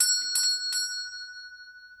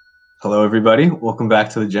Hello, everybody. Welcome back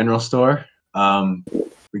to the General Store.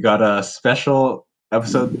 We got a special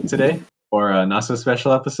episode today, or a not so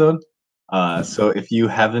special episode. So if you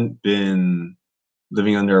haven't been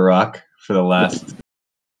living under a rock for the last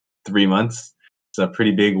 3 months, it's a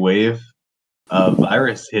pretty big wave of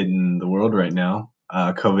virus hitting the world right now,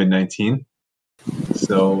 COVID-19.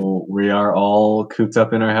 So we are all cooped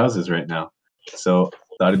up in our houses right now. So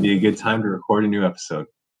thought it'd be a good time to record a new episode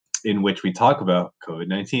in which we talk about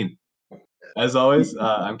COVID-19. As always,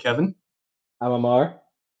 I'm Kevin. I'm Amar.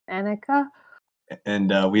 Annika.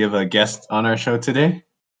 And we have a guest on our show today.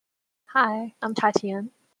 Hi, I'm Tatie.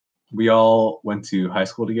 We all went to high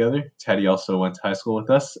school together. Tatie also went to high school with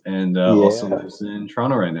us and also lives in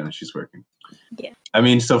Toronto right now. She's working. Yeah. I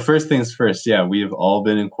mean, so first things first, we have all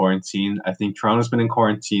been in quarantine. I think Toronto's been in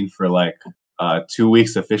quarantine for like 2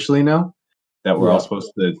 weeks officially now that we're all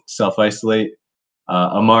supposed to self-isolate.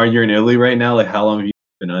 Amar, you're in Italy right now. Like, how long have you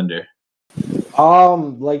been under?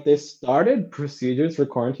 Like they started procedures for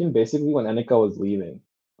quarantine basically when Annika was leaving,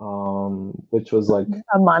 which was like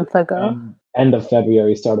a month ago. End of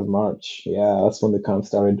February, start of March. Yeah, that's when they kind of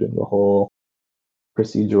started doing the whole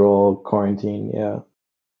procedural quarantine. Yeah.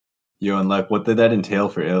 Yo, and like, what did that entail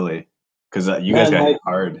for Italy? Because you guys got hit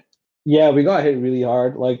hard. Yeah, we got hit really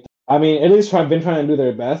hard. Like, I mean, Italy's been trying to do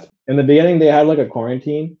their best. In the beginning, they had like a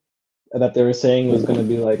quarantine that they were saying was going to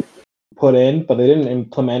be like put in, but they didn't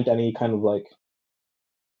implement any kind of like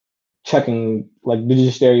checking like the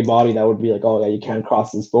judiciary body that would be like, oh yeah, you can't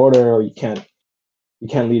cross this border, or you can't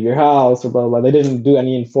leave your house, or blah blah. They didn't do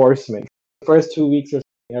any enforcement. The first 2 weeks or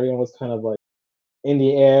something, everyone was kind of like in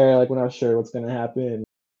the air, like we're not sure what's gonna happen.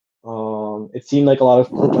 It seemed like a lot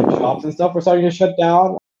of like shops and stuff were starting to shut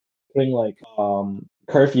down, putting like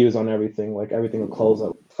curfews on everything. Like everything would close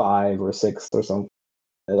at 5 or 6 or something.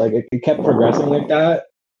 Like it kept progressing like that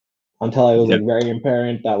until it was like very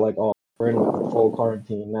apparent that like, oh, we're in like a full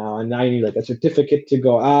quarantine now, and now you need like a certificate to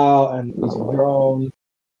go out and using drones,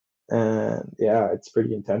 and yeah, it's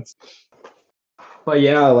pretty intense. But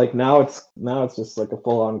yeah, like now it's just like a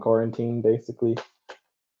full-on quarantine basically.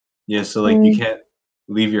 Yeah, so like you can't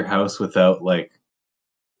leave your house without like.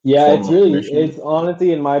 Yeah, it's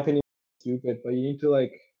honestly, in my opinion, stupid. But you need to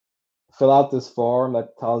like fill out this form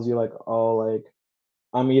that tells you like, oh, like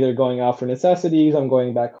I'm either going out for necessities, I'm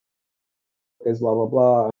going back, is blah blah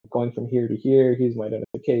blah, I'm going from here to here, here's my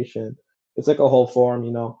identification. It's like a whole form,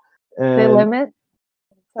 you know. And they limit.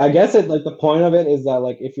 I guess it like the point of it is that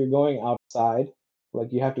like if you're going outside,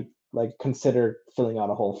 like you have to like consider filling out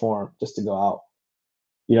a whole form just to go out.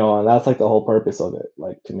 You know, and that's like the whole purpose of it,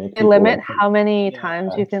 like to make they limit like, how many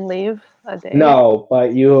times you can leave a day. No,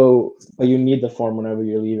 but you need the form whenever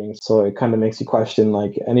you're leaving. So it kind of makes you question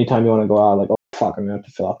like anytime you want to go out, like, oh fuck, I'm gonna have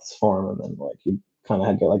to fill out this form, and then like you kind of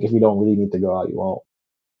had to like if you don't really need to go out, you won't.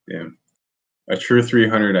 Yeah, a true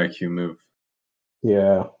 300 IQ move.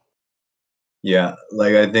 Yeah. Yeah,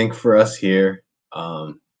 like I think for us here,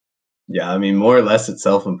 I mean more or less it's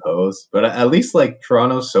self-imposed, but at least like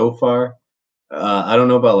Toronto so far. I don't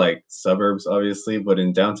know about like suburbs, obviously, but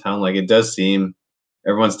in downtown, like it does seem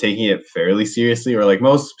everyone's taking it fairly seriously, or like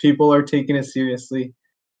most people are taking it seriously.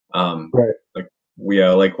 Right. Like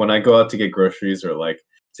like when I go out to get groceries, or like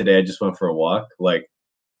today I just went for a walk. Like,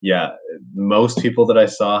 yeah, most people that I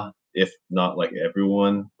saw, if not like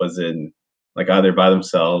everyone, was in like either by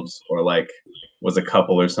themselves or like was a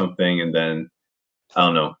couple or something, and then I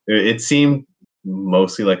don't know. It seemed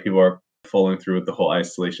mostly like people are following through with the whole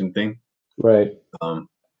isolation thing. Right.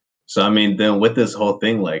 So I mean, then with this whole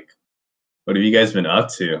thing, like, what have you guys been up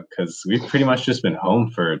to? Because we've pretty much just been home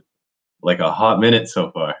for like a hot minute so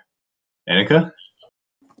far. Annika?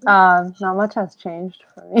 Not much has changed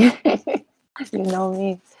for me. You know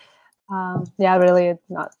me. Really, it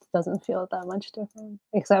doesn't feel that much different,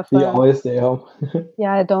 except for you always stay home.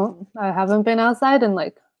 I haven't been outside in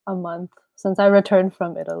like a month since I returned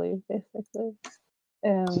from Italy, basically.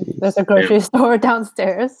 There's a grocery store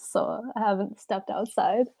downstairs, so I haven't stepped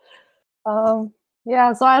outside. So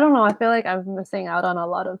I don't know. I feel like I'm missing out on a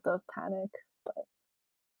lot of the panic, but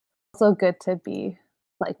also good to be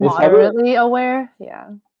like moderately aware. Yeah.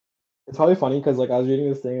 It's probably funny because like I was reading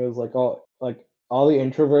this thing, it was like all the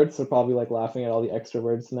introverts are probably like laughing at all the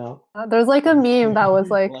extroverts now. There's like a meme that was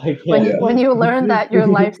like, when you learn that your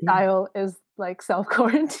lifestyle is like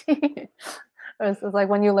self-quarantine. It's like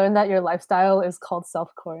when you learn that your lifestyle is called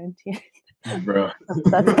self-quarantine. Bro.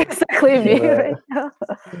 That's exactly me right now.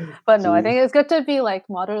 But no, I think it's good to be like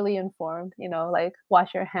moderately informed, you know, like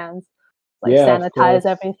wash your hands, like sanitize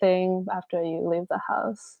everything after you leave the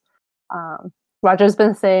house. Roger's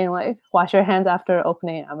been saying like wash your hands after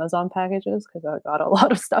opening Amazon packages because I got a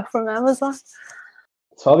lot of stuff from Amazon.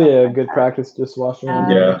 It's probably a good practice just washing your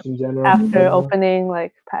Yeah. hands in general. After opening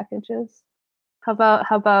like packages. How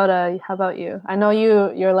about you? I know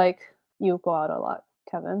you're like you go out a lot,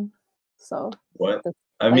 Kevin. So What? just,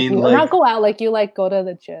 I like, mean, you like, not go out, like you like go to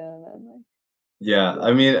the gym and like yeah.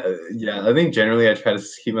 I mean, yeah. I think generally I try to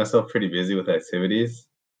keep myself pretty busy with activities.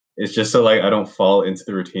 It's just so like I don't fall into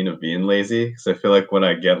the routine of being lazy. Because I feel like when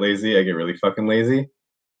I get lazy, I get really fucking lazy.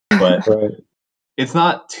 But Right. it's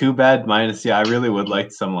not too bad. Minus, yeah, I really would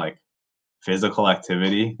like some like physical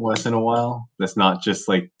activity once in a while. That's not just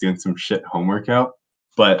like doing some shit home workout.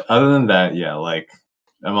 But other than that, yeah, like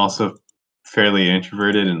I'm also fairly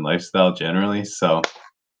introverted in lifestyle generally, so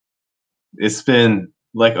it's been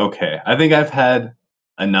like okay. I think I've had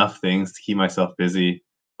enough things to keep myself busy,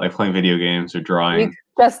 like playing video games or drawing. League,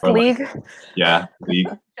 just Or, like, league. Yeah, League,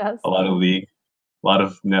 Just a lot of League, a lot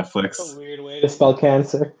of That's a Netflix. weird way to spell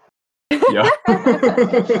cancer. Yeah.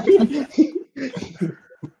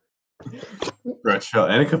 Bro, chill.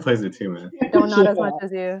 Annika plays it too, man. No, not as much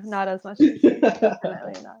as you. Not as much as you.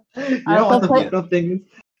 Definitely not. You I know what also the play. fucked up thing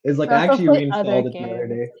is? Like, I I also actually play other reinstalled it the other games.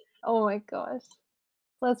 day. Oh my gosh.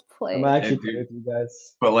 Let's I'm play. actually Dude. playing with you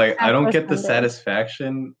guys. But like I don't After get the Sunday.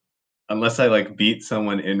 satisfaction unless I like beat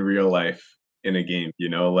someone in real life in a game, you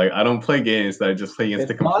know? Like I don't play games that I just play against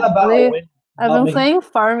the It's not computer. about Really? winning. I've Not been making- playing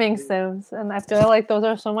farming sims, and I feel like those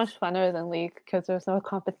are so much funner than League because there's no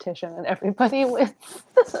competition and everybody wins.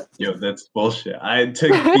 Yo, that's bullshit.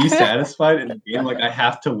 To be satisfied in a game, like I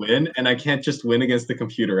have to win, and I can't just win against the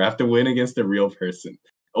computer. I have to win against a real person.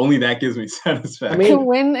 Only that gives me satisfaction. You mean, can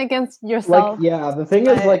win against yourself. Like, yeah, the thing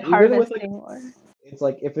is, by like, even with like, harvesting more. it's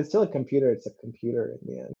like if it's still a computer, it's a computer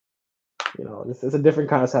in the end. You know, it's a different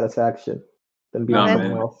kind of satisfaction than being Nah, someone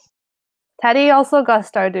man. else. Tatie also got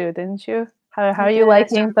Stardew, didn't you? How are you Yeah, I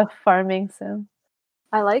liking the farming sim?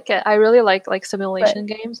 I like it. I really like simulation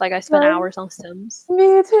games. Like I spend Right. hours on Sims.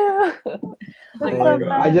 Me too. Like, It's my so God.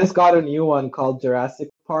 I bad. just got a new one called Jurassic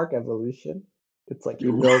Park Evolution. It's like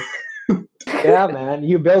you build. Yeah, man,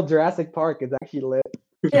 you build Jurassic Park. It's actually lit.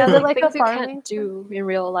 Yeah, there's they're like like a things you farming can't do in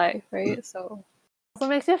real life, right? So also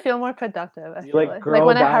makes you feel more productive. I You feel like like grow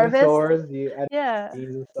when I harvest, dinosaurs. You add yeah,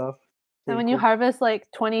 seeds and stuff. and Pretty when you cool. harvest like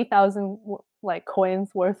 20,000 like coins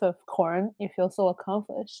worth of corn, you feel so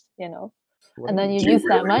accomplished, you know. And then you Dude, use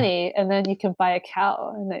that really? money, and then you can buy a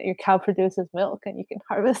cow, and then your cow produces milk, and you can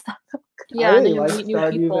harvest that milk. yeah, I and really then you like meet new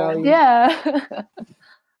Stardew people. Valley. Yeah.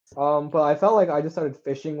 But I felt like I just started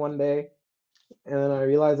fishing one day, and then I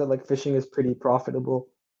realized that like fishing is pretty profitable.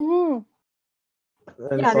 Mm,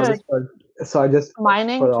 And Yeah, so I just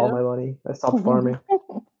Mining put all too. my money. I stopped farming.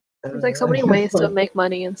 there's like so many ways to make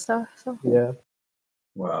money and stuff. So Yeah.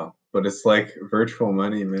 Wow. But it's like virtual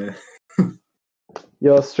money, man.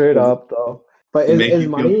 Yo, straight Does it- up though. But to make is you feel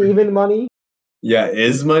money pretty- even money? Yeah,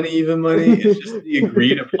 is money even money? It's just the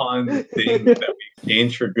agreed upon thing that we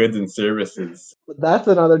exchange for goods and services. That's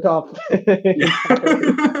another topic.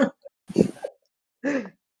 Yeah.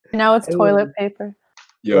 Now it's Hey, toilet paper.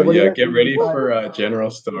 Yo, what do yeah, you- get ready what- for General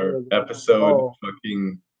Store Oh. episode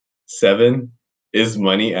fucking 7. Is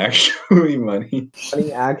money actually money?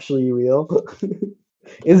 Money actually real?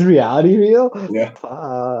 Is reality real? Yeah.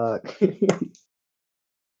 Fuck.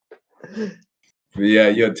 But yeah,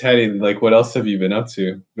 yo, Teddy, like, what else have you been up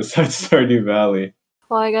to besides Stardew Valley?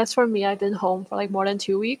 well, I guess for me, I've been home for like more than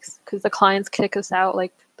 2 weeks because the clients kick us out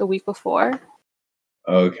like the week before.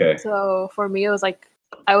 Okay. So for me, it was like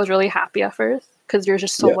I was really happy at first because there's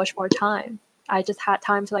just so Yeah. much more time. I just had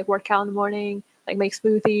time to like work out in the morning, like make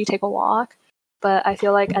smoothie, take a walk. But I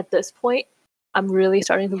feel like at this point, I'm really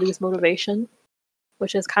starting to lose motivation,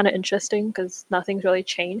 which is kind of interesting because nothing's really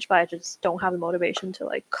changed, but I just don't have the motivation to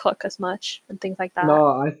like cook as much and things like that. No,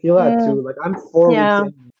 I feel that Yeah. too. Like I'm 4 Yeah.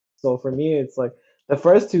 weeks in, so for me, it's like the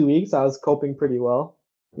first 2 weeks I was coping pretty well.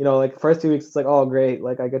 You know, like first 2 weeks, it's like, oh great,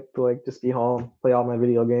 like I get to like just be home, play all my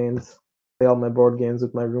video games, play all my board games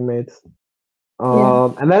with my roommates.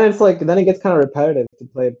 And then it's like then it gets kind of repetitive to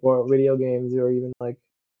play video games or even like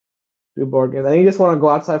do board games. And you just want to go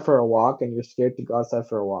outside for a walk, and you're scared to go outside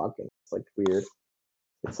for a walk, and it's like weird.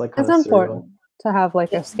 It's like kind It's of important surreal. to have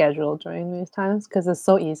like a schedule during these times because it's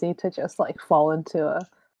so easy to just like fall into a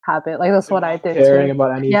habit. Like that's what I did Caring too.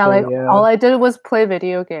 about anything. Yeah, like yeah. all I did was play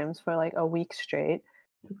video games for like a week straight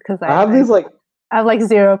because I have these like I have like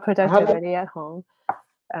zero have, like- productivity at home.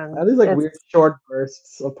 I have these like It's- weird short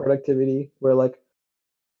bursts of productivity where like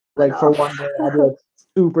for Enough. one day I'll be like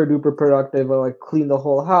super duper productive. I'll like clean the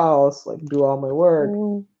whole house, like do all my work,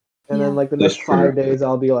 Mm, and then like the That's next 5 true. days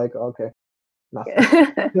I'll be like, okay, nothing.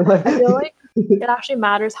 yeah. I feel like it actually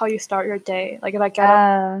matters how you start your day. Like if I get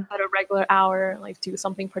up at a regular hour and like do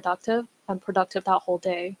something productive, I'm productive that whole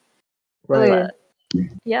day. right. yeah.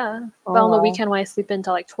 Yeah. Oh, But on the wow. weekend when I sleep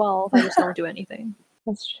until like 12, I just don't do anything.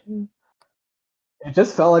 That's true. It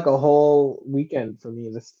just felt like a whole weekend for me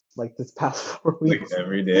this past 4 Like weeks.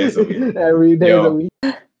 every day is a week. Every day is a Yo. week.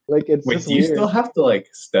 Like it's Wait, just do you weird. still have to like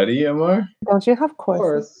study, Amar? Don't you have Of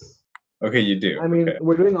courses? course. Okay, you do. I mean, Okay.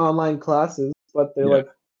 we're doing online classes, but they're Yeah. like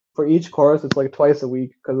for each course it's like twice a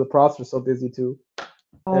week because the profs are so busy too.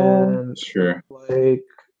 Oh, And Sure. like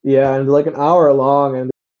yeah, and like an hour long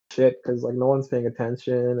and shit because like no one's paying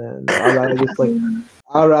attention, and I'd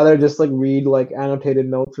rather just like read like annotated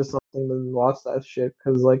notes or something than watch that shit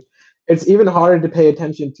because like it's even harder to pay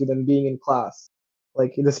attention to than being in class.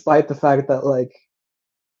 Like despite the fact that like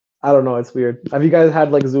I don't know, it's weird. Have you guys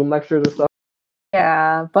had like Zoom lectures or stuff?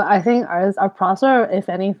 yeah, but I think our profs are, if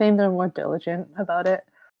anything, they're more diligent about it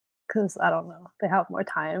because I don't know, they have more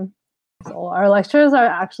time. So our lectures are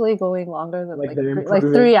actually going longer than Like like they're like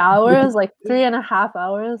improving. 3 hours, like 3.5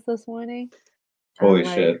 hours this morning. Holy And,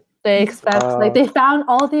 like, shit. they expect like they found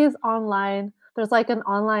all these online. There's like an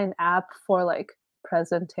online app for like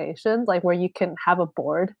presentations, like where you can have a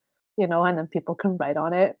board, and then people can write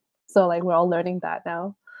on it. So like we're all learning that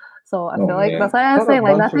now. So I Oh, feel like man. that's why I was Had a saying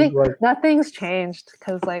like bunch of, like- nothing's changed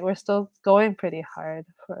because like we're still going pretty hard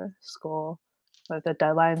for school, but the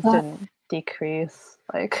deadlines didn't decrease.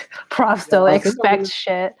 Like profs still I think I'm expect in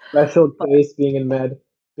shit. special But- case being in med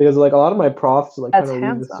because like a lot of my profs like That's kind of leave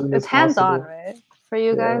hands as on. soon It's as hands on, possible. right? For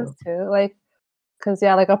you Yeah. guys too, like. Because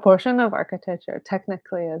yeah, like a portion of architecture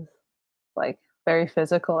technically is like very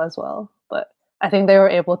physical as well, but I think they were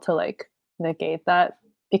able to like negate that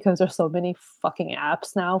because there's so many fucking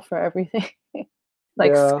apps now for everything,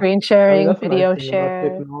 like Yeah. screen I mean, sharing, that's a nice video thing about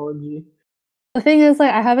share. technology. The thing is,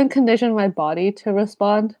 like, I haven't conditioned my body to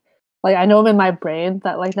respond. Like, I know in my brain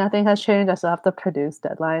that like nothing has changed. I still have to produce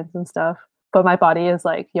deadlines and stuff, but my body is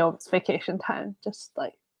like, yo, it's vacation time. Just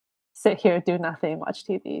like sit here, do nothing, watch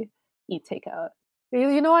TV, eat takeout.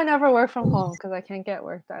 I never work from home because I can't get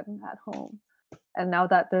work done at home. And now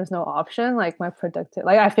that there's no option, like my productive,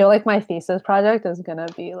 like I feel like my thesis project is gonna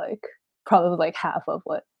be like probably like half of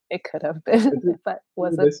what it could have been if I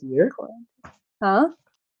wasn't. This year? Huh?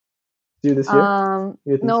 Do this year?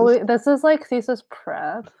 Your No, thesis? this is like thesis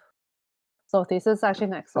prep. So thesis is actually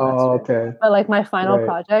next semester. Oh, okay. But like my final Right.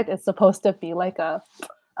 project is supposed to be like a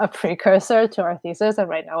precursor to our thesis, and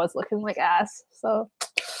right now it's looking like ass. So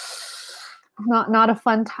not a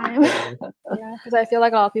fun time. Yeah, because I feel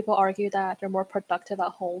like a lot of people argue that they're more productive at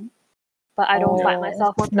home, but I don't find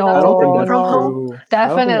myself more productive I don't think that's from home. true.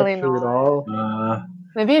 Definitely I don't think that's true at not. all.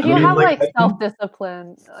 Maybe if I you mean, have like, like I think-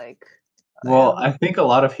 self-discipline, like. Well, I think a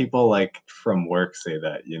lot of people like from work say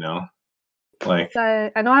that, like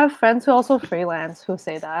I know I have friends who also freelance who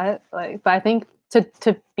say that, like, but I think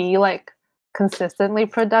to be like consistently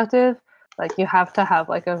productive, like you have to have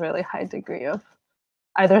like a really high degree of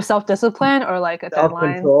either self-discipline or like a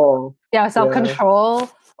deadline. Self-control. Yeah, self-control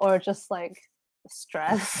or just like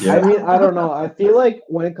stress. Yeah. I mean, I don't know. I feel like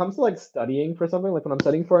when it comes to like studying for something, like when I'm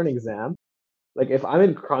studying for an exam, like if I'm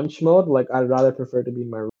in crunch mode, like I'd rather prefer to be in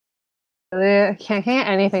my room. I can't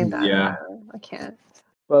anything done. Yeah. I can't.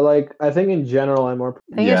 But like I think in general I'm more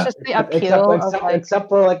I think it's just the appeal of like except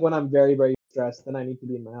for like when I'm very, very stressed, then I need to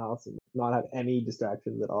be in my house and not have any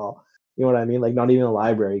distractions at all. You know what I mean? Like not even a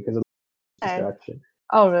library because of distraction.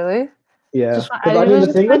 Oh really? Yeah. Because I mean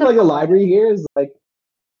the thing with like the library here is like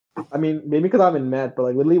I mean, maybe because I'm in Met, but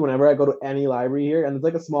like literally whenever I go to any library here, and it's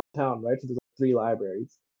like a small town, right? So there's like 3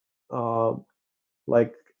 libraries.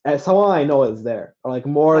 Like someone I know is there, or like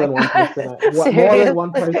more than one person. More than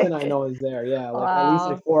one person I know is there. Yeah, like at least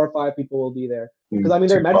like 4 or 5 people will be there. Because I mean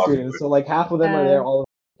they're med students, so like half of them are there all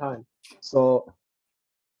the time. So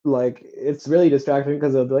like it's really distracting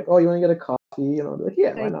because they'll be like, "Oh, you want to get a coffee?" I'll be like,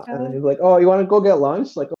 "Yeah, why not?" And then he's like, "Oh, you want to go get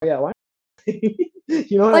lunch?" Like, "Oh yeah, why not?"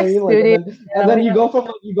 You know what I mean? Like, and then you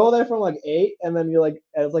go there from like 8, and then you're like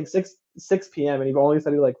it's like 6 p.m. and you've only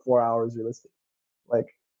studied like 4 hours realistically.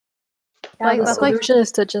 Like, yeah, the solution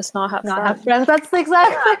is to just not have friends. That's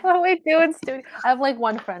exactly what we do in studio. I have like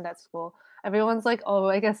one friend at school. Everyone's like, "Oh,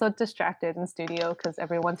 I get so distracted in studio because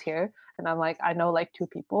everyone's here," and I'm like, "I know like 2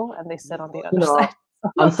 people, and they sit on the other side."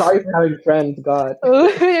 I'm sorry for having friends, God.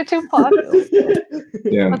 You're too popular.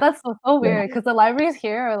 Yeah. But that's so weird because the libraries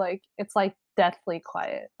here are like it's like deathly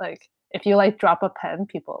quiet. Like if you like drop a pen,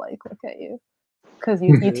 people like look at you because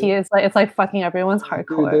UT is like it's like fucking everyone's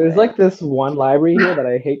hardcore. Dude, there's like this one library here that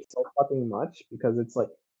I hate so fucking much because it's like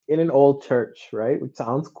in an old church, right? Which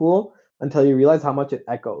sounds cool until you realize how much it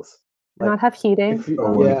echoes. Like, not have heating.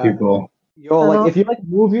 People. Yo, like if you like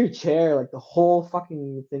move your chair, like the whole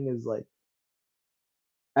fucking thing is like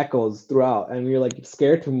echoes throughout, and you're like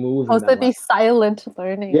scared to move. Supposed to be silent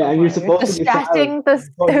learning. Yeah, and you're over. supposed to be distracting the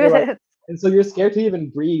silent. So you're like- students. and so you're scared to even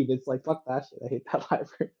breathe. It's like fuck that shit. I hate that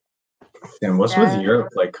library. And what's Yeah. with Europe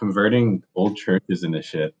like converting old churches into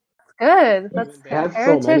shit? Good. I That's mean, they have so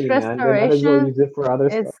heritage many, man. They might as well restoration use it for other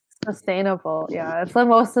is stuff. sustainable. Yeah, it's the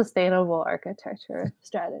most sustainable architecture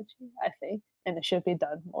strategy, I think, and it should be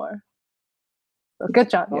done more. So good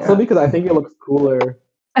job. Also Europe. because I think it looks cooler.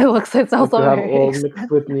 It looks it's Like, also to have very old expensive.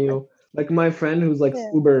 mixed with new. Like my friend who's like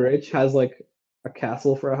Yeah. uber rich has like a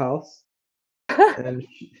castle for a house,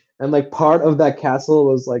 and like part of that castle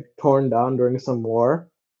was like torn down during some war,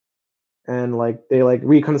 and like they like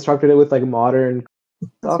reconstructed it with like modern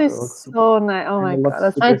stuff. This It is looks so nice. Oh and my it looks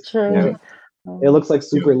god, that's super my dream. it looks like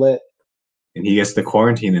super lit. And he gets the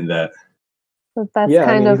quarantine in that. So that's Yeah, I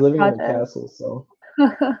kind mean of he's living in a project. castle, so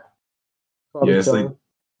probably Yeah, it's like chilling.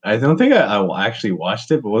 I don't think I actually watched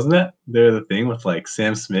it, but wasn't that the thing with like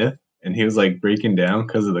Sam Smith and he was like breaking down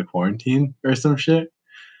because of the quarantine or some shit?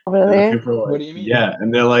 And the Really? people were like, What do you mean? yeah,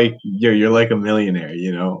 and they're like, yo, you're like a millionaire,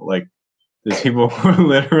 you know? Like there's people who are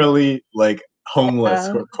literally like homeless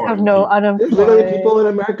who are Have no quarantined. There's literally unemployed. people in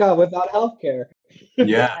America without healthcare.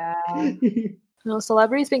 Yeah. Yeah. You know,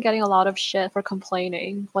 celebrities been getting a lot of shit for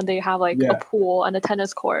complaining when they have like Yeah. a pool and a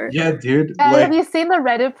tennis court. Yeah, dude. And have Like you seen the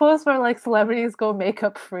Reddit post where like celebrities go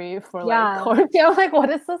makeup free for Yeah. like quarantine? I'm like, what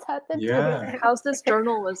does this happen Yeah. to me? How's this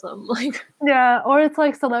journalism? Like, Yeah, or it's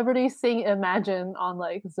like celebrities sing Imagine on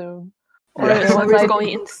like Zoom. Or Yeah. it was celebrities like, going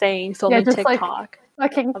insane filming just, like, TikTok.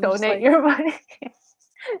 fucking I'm just donate like- your money.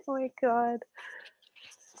 Oh my god.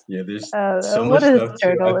 yeah, there's So so what much is stuff too.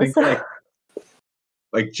 I think journalism?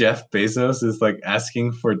 like Jeff Bezos is like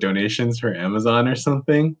asking for donations for Amazon or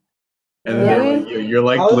something. And then they're like, you're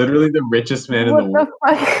like How is- literally the richest man in What the world.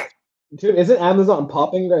 the fuck? Dude, isn't Amazon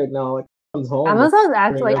popping right now? Like everyone's home. Amazon's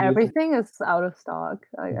actually everything. everything is out of stock.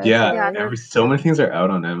 Like, I Yeah, feel like- they're- so many things are out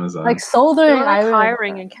on Amazon. like soldering They're like iron,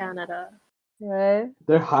 hiring in Canada. right?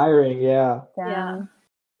 They're hiring, yeah. Yeah.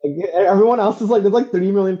 Like, everyone else is like, there's like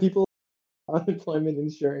 3 million people on unemployment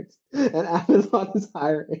insurance, and Amazon is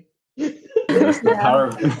hiring. That's the power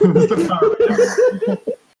of that's the power of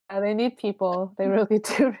Yeah, they need people. They really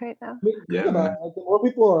do right now. I mean, think Yeah, about man. it, like, the more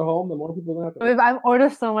people are home, the more people are gonna have to. I've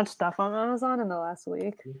ordered so much stuff on Amazon in the last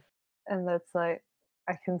week, and that's like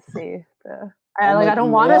I can see the. I And, like I like,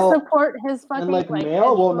 don't want to mail- support his fucking And like like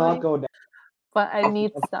mail will hedge not fund, go down. but I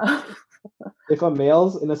need stuff. If a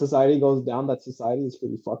mail's in a society goes down, that society is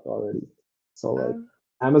pretty fucked already. So like, Um,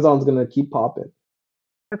 Amazon's gonna keep popping.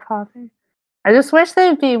 they're popping. I just wish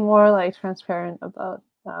they'd be more like transparent about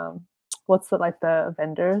what's the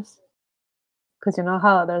vendors, because you know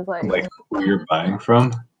how there's like who you're buying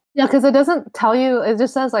from. yeah, because it doesn't tell you. It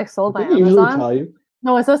just says like sold by They usually Amazon. tell you.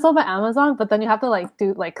 No, it says sold by Amazon, but then you have to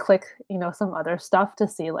like click some other stuff to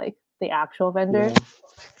see like the actual vendor, Yeah.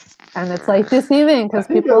 and it's like deceiving I because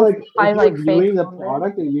think people like buy if like you're fake viewing the numbers.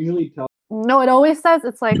 product, it usually tells. No, it always says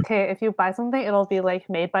it's like okay, if you buy something, it'll be like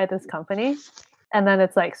made by this company, and then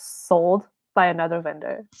it's like sold by another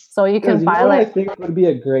vendor. So you can You buy know what I like think would be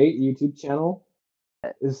a great YouTube channel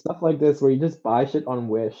is stuff like this where you just buy shit on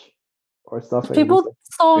Wish or stuff. And you people.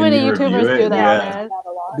 just, So And many you review YouTubers it, do that, yeah. man. That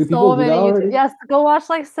a lot. do people So do many that YouTubers. already? Yes, go watch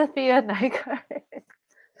like Sophia Nygaard.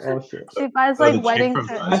 Oh shit! She buys Oh, the like chick wedding. from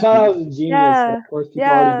dresses. I thought I was a genius. Yeah, But of course, people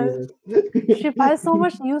yeah. already do this. She buys so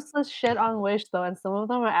much useless shit on Wish though, and some of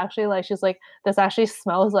them are actually like she's like this actually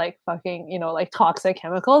smells like fucking like toxic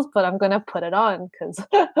chemicals, but I'm gonna put it on because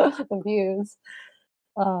the views.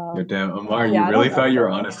 Yo, damn, Amar, yeah, you I really don't thought like you were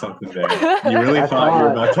that. onto something there. You really I thought you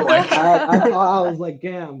were about to like. I thought I was like,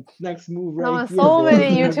 damn, next move right No, here. so bro. many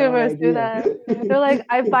This is a bad YouTubers do idea. that. They're like,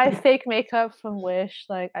 I buy fake makeup from Wish.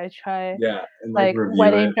 Like I try Yeah, and like review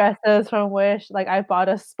wedding it. dresses from Wish. Like I bought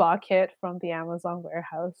a spa kit from the Amazon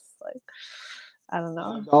warehouse. Like I don't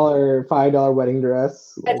know. $5 wedding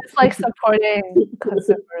dress. I Like, just like supporting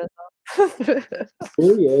consumerism. it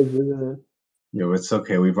really is, isn't it? Yo, it's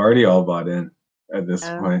okay. We've already all bought in at this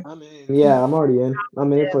Yeah. point. I'm in. Yeah, I'm already in.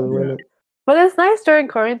 I'm in it for the Yeah. limit. But it's nice during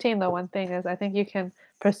quarantine. The one thing is, I think you can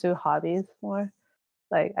pursue hobbies more.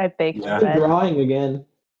 Like I baked Yeah. I've been bread. drawing again.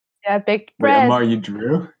 Yeah, I baked Wait, bread. Amar, you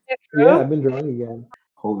drew? You drew? Yeah, I've been drawing again.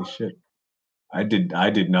 Holy shit. I did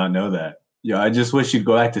not know that. Yo, I just wish you'd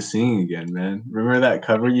go back to singing again, man. Remember that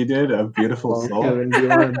cover you did of Beautiful Well, Soul? Kevin, do you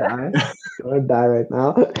want to die? You want to die right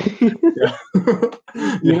now? Yeah.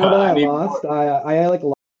 You know that I need lost? more. I like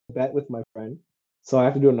lost a bet with my friend, so I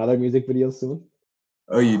have to do another music video soon.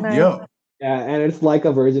 Oh, Nice. yo. Yeah, and it's like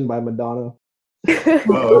a version by Madonna.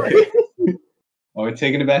 Oh, okay. Oh, we're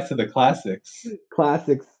taking it back to the classics.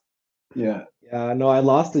 Classics. Yeah. Yeah, no, I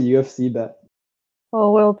lost a UFC bet.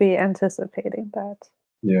 Well, we'll be anticipating that.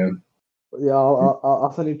 Yeah. Yeah,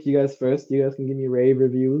 I'll send it to you guys first. You guys can give me rave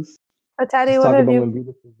reviews. But Tatie, Just what talk have about you my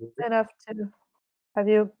beautiful visit. been up to? Have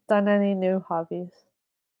you done any new hobbies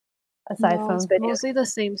aside No, from it's video? mostly the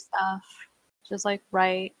same stuff. Just like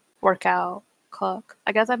write, work out, cook.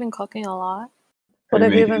 I guess I've been cooking a lot. What Are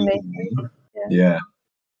have you making been anything making? new? Yeah.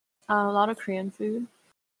 A lot of Korean food.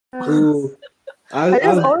 Ooh, I just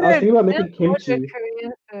I was ordered. thinking about I making just ordered kimchi.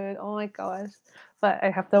 Korean food. Oh my gosh! But I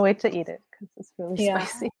have to wait to eat it because it's really Yeah.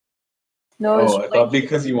 spicy. No, it's Oh, I like thought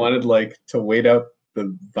because you wanted like to wait out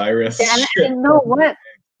the virus. Yeah, shit. and no, what?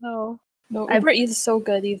 No. no I- Uber Eats is so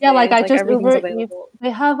good these Yeah, days. like I just everything's Uber Eats. available. They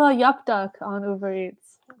have a Yup Duck on Uber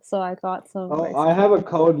Eats, so I got some. Oh, rice. I have a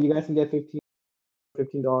code. You guys can get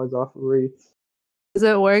 $15 off of Eats. Does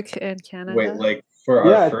it work in Canada? Wait, like for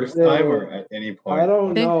Yeah, our first time or at any I point?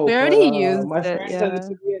 don't I think know. we but, already used my it, friend said yeah. it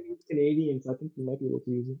should be at least Canadian, so I think you might be able to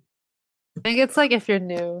use it. I think it's like if you're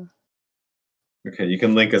new. Okay, you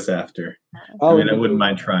can link us after. Oh, I wouldn't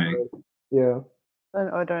mind trying. Yeah. I'm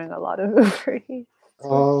ordering a lot of Uber Eats.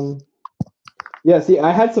 Yeah. See,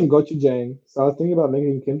 I had some gochujang, so I was thinking about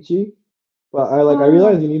making kimchi, but I Oh.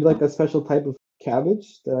 realized you need like a special type of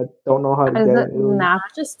cabbage that I don't know how to Is get it in Italy. nap?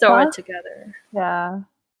 Just throw Huh? it together. Yeah,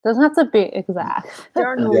 doesn't have to be exact. There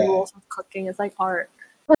are no Yeah. rules with cooking. It's like art.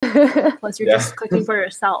 Man, Plus, you're Yeah. just cooking for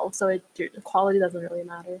yourself, so the quality doesn't really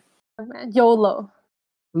matter. YOLO.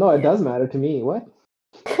 No, it Yeah. does matter to me. What?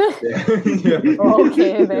 Yeah.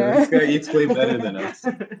 Okay, Yeah, there. this guy eats way better than us.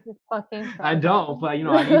 You fucking I don't, but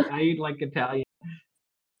I eat like Italian.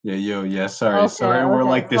 Yeah, sorry. Okay, Sorry, we're okay,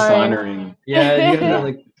 like sorry. dishonoring. Yeah, you guys are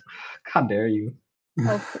like, how dare you?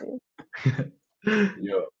 Okay.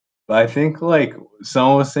 Yo. But I think like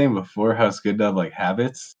someone was saying before how it's good to have like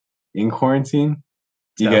habits in quarantine.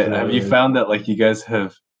 Have you Definitely. found that like you guys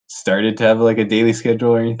have started to have like a daily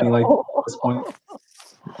schedule or anything like that at this point?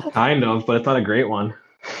 Kind of, but it's not a great one.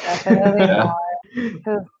 Definitely Yeah.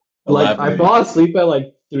 not. Like I Elaborate. fall asleep at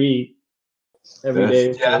like 3 every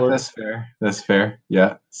day. Yeah, for work. that's fair. That's fair.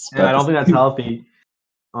 Yeah. It's And I about don't the think that's healthy.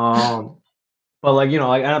 But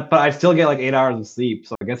like but I still get like 8 hours of sleep,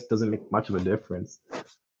 so I guess it doesn't make much of a difference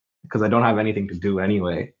because I don't have anything to do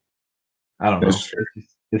anyway. I don't know. That's true.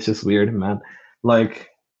 It's just weird, man. Like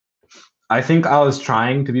I think I was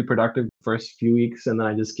trying to be productive the first few weeks, and then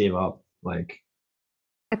I just gave up. Like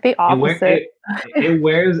Like the opposite.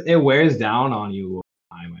 it wears down on you over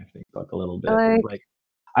time. I think like a little bit. Like-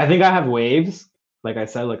 I think I have waves, like I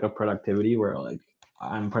said, like of productivity where like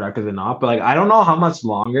I'm productive enough, but like I don't know how much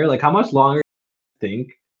longer. Like how much longer do you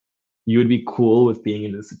think you would be cool with being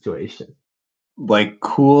in this situation? Like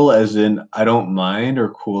cool as in I don't mind, or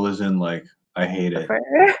cool as in like I hate it.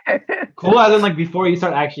 Cool as in like before you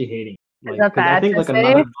start actually hating. Is Like, that 'cause I bad think to like say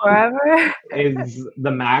another month forever? is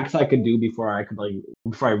the max I could do before I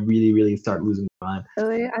really start losing my mind.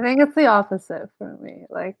 Really, I think it's the opposite for me.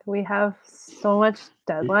 Like we have so much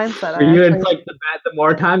deadlines that For I you, actually it's like the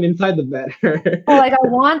more time inside, the better. well, like I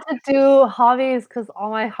want to do hobbies because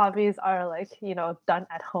all my hobbies are like done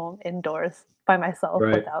at home indoors by myself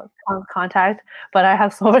Right. without contact. But I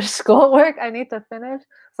have so much schoolwork I need to finish,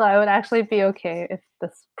 so I would actually be okay if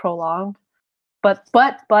this prolonged. But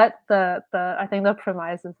the I think the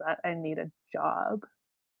premise is that I need a job,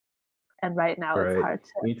 and right now it's Right. hard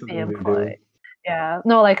You need to be something to do. employed. Yeah,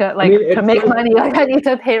 no, like mean, to it's make like- money, like I need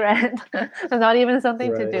to pay rent. It's not even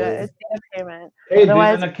something to do. I Right. just need to pay rent. Hey,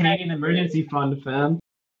 Otherwise, there's a Canadian emergency fund, fam.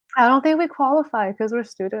 I don't think we qualify because we're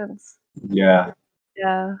students. Yeah.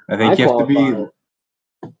 Yeah, I think you have to be qualify.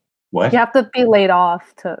 what? you have to be laid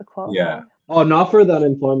off to qualify. Yeah. Oh, not for the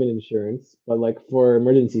unemployment insurance, but like for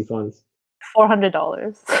emergency funds.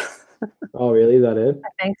 $400. Oh, really? Is that it?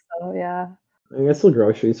 I think so. Yeah, I guess still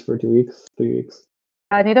groceries for 2 weeks, 3 weeks.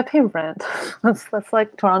 I need to pay rent. That's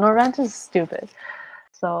like Toronto rent is stupid.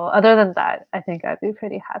 So other than that, I think I'd be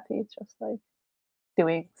pretty happy just like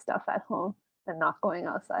doing stuff at home and not going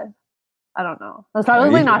outside. I don't know. That's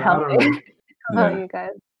probably not I don't healthy. know. How about Yeah. you guys?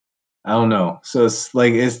 I don't know. So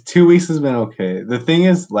it's 2 weeks has been okay. The thing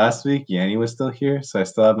is, last week Yanni was still here, so I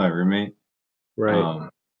still have my roommate. Right.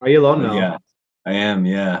 Are you alone now? Yeah, I am.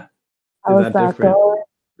 Yeah. How Is is that that different? going?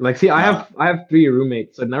 Like, see, I have 3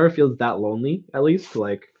 roommates, so it never feels that lonely, at least,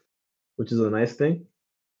 like, which is a nice thing.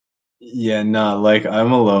 Yeah, no, like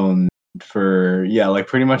I'm alone for like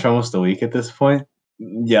pretty much almost a week at this point.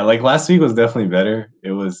 Yeah, like last week was definitely better.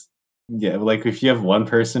 It was like if you have one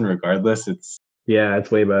person regardless, it's Yeah, it's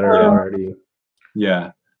way better Yeah. already.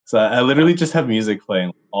 yeah. So I literally just have music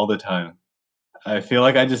playing all the time. I feel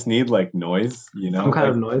like I just need like noise, Some kind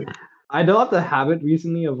of like- noise. I developed a habit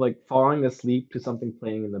recently of like falling asleep to something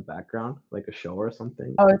playing in the background, like a show or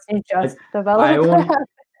something. Oh, it's you just I developed won't- that?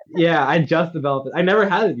 Yeah, I just developed it. I never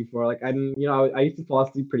had it before. Like I didn't, I used to fall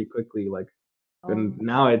asleep pretty quickly. Like, and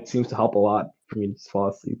now it seems to help a lot for me to just fall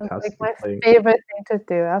asleep. It was Past like my playing. favorite thing to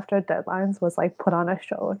do after deadlines was like put on a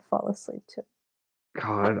show and fall asleep too.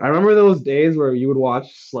 God, I remember those days where you would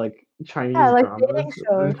watch like Chinese Yeah, like dating dramas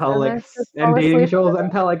shows, until and like then just and fall dating asleep. shows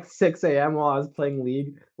until like 6 a.m. while I was playing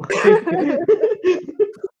League.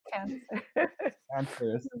 Cancer.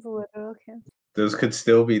 Cancerous. It's literal cancer. Those could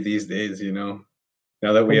still be these days,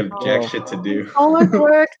 now that we have jack shit to do. So much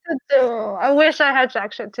work to do. I wish I had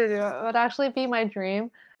jack shit to do. It would actually be my dream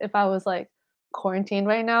if I was like quarantined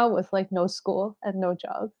right now with like no school and no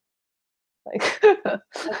job. Like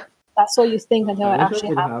That's what you think until I it wish I actually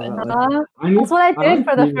could have happens. that. that's what I did like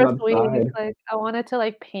for the being first week. outside. Like I wanted to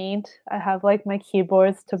like paint. I have like my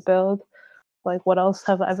keyboards to build. Like what else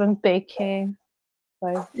have I been baking?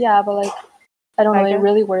 Like Yeah, but like I don't know, I it guess-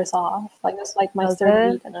 really wears off. Like it's like my Does third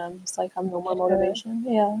it? week and I'm just like I'm no more Sure. motivation.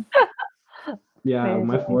 Yeah. Yeah,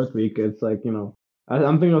 my Maybe. fourth week. It's like I'm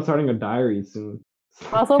thinking of starting a diary soon.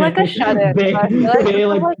 Also like a shut-in. day, I feel like day, this is,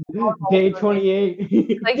 like, normal day for me.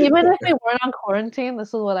 28. Like even if we weren't on quarantine, this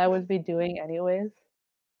is what I would be doing anyways.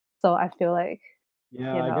 So I feel like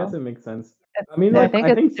Yeah, you I guess know, it makes sense. it's, I mean, I like think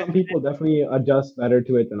I it's think some people definitely adjust better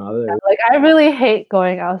to it than others. like I really hate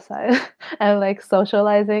going outside and like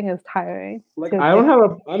socializing is tiring. Like to I don't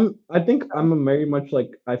people. have I think I'm a very much like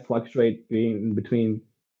I fluctuate being between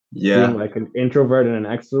being Yeah. like an introvert and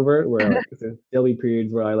an extrovert, where like there's silly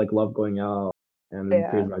periods where I like love going out and then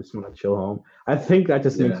Yeah. periods where I just want to chill home. I think that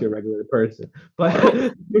just makes Yeah. you a regular person. But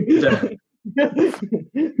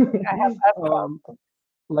I've um,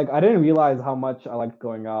 like I didn't realize how much I liked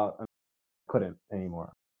going out and couldn't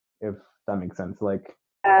anymore, if that makes sense. Like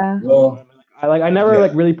Well, I never yeah.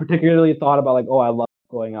 like really particularly thought about like, oh, I love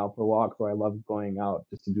going out for walks or I love going out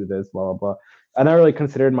just to do this, blah blah blah. I never really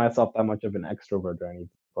considered myself that much of an extrovert or anything.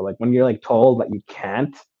 But like when you're like told that you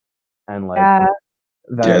can't and like yeah.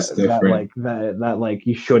 it's different. that like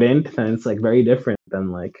you shouldn't, then it's like very different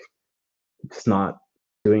than like just not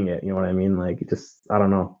doing it. You know what I mean? Like it just I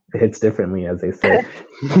don't know. It hits differently, as they say.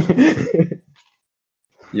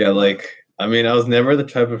 Yeah, like I mean, I was never the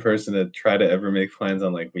type of person to try to ever make plans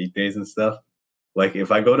on like weekdays and stuff. Like if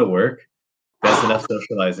I go to work, that's enough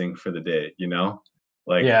socializing for the day,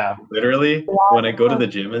 Like Yeah. literally when I go to the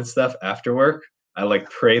gym and stuff after work, I like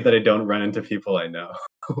pray that I don't run into people I know.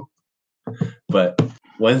 But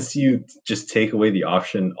once you just take away the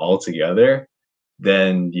option altogether,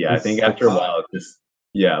 then yeah, I think after a while,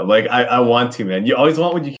 like I want to, man. You always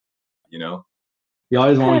want what you can, You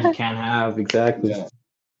always want what you can't have, exactly. Yeah.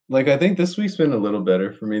 Like I think this week's been a little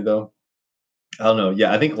better for me though. I don't know.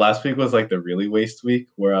 Yeah, I think last week was like the really waste week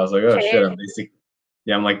where I was like, oh shit,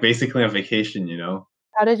 I'm like basically on vacation,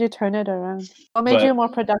 How did you turn it around? What made But- you more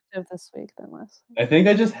productive this week than last week? I think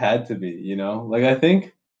I just had to be, Like I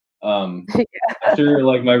think after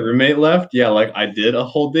like my roommate left, yeah, like I did a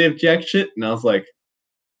whole day of jack shit and I was like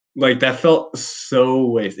that felt so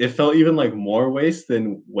waste. It felt even like more waste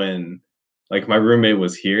than when like my roommate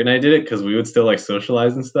was here and I did it because we would still like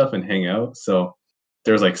socialize and stuff and hang out. So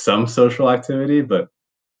there's like some social activity, but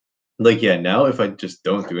like yeah, now if I just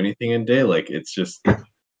don't do anything in a day, like it's just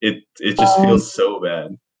it just feels so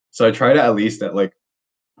bad. So I try to at least at like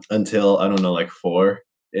until I don't know, like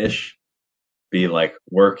 4-ish, be like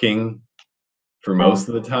working for most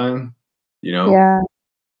of the time, Yeah.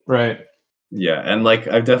 Right. Yeah, and like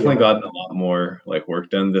I've definitely gotten a lot more like work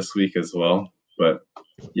done this week as well. But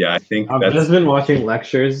yeah, I think I've just been watching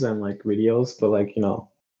lectures and like videos, but like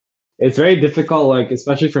it's very difficult, like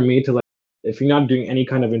especially for me to like if you're not doing any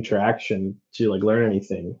kind of interaction to like learn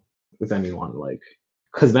anything with anyone, like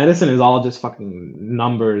because medicine is all just fucking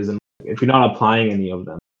numbers, and if you're not applying any of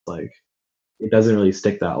them, like it doesn't really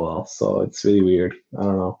stick that well. So it's really weird. I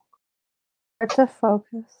don't know. Hard to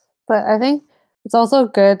focus, but I think it's also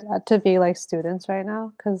good to be like students right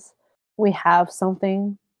now because we have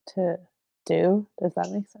something to do. Does that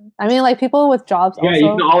make sense? I mean, like people with jobs Yeah, also you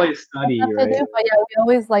can always have study, stuff to right? do, but yeah, we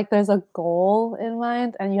always like there's a goal in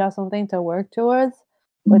mind and you have something to work towards,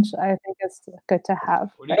 which I think is good to have.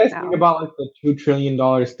 What do you guys think about like the $2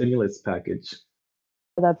 trillion stimulus package?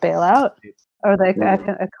 The bailout or the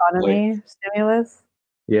Yeah. economy stimulus?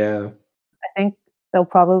 Yeah. I think they'll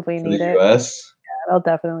probably for need the it. US. Yeah, they'll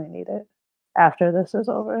definitely need it after this is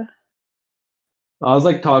over. I was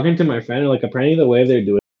like talking to my friend, and like apparently the way they're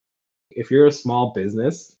doing it, if you're a small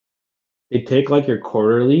business, they take like your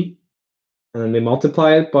quarterly and then they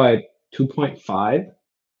multiply it by 2.5,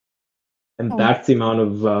 and that's the amount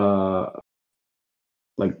of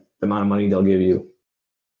like the amount of money they'll give you.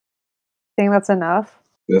 Think that's enough?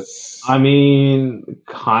 That's I mean,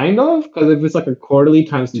 kind of, because if it's like a quarterly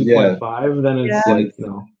times 2.5, then it's Yeah.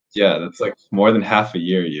 like that's like more than half a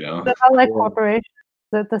year, you know. Is that like Yeah. corporations?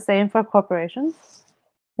 Is it the same for corporations?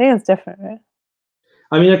 I think it's different, right?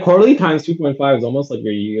 I mean, a quarterly times 2.5 is almost like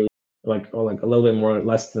your yearly, or like a little bit more,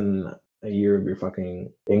 less than a year of your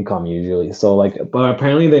fucking income usually. So like, but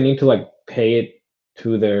apparently they need to like pay it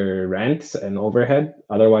to their rent and overhead.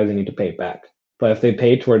 Otherwise, they need to pay it back. But if they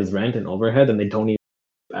pay towards rent and overhead, then they don't need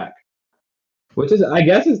it back. Which is, I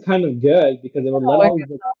guess, is kind of good because it would let all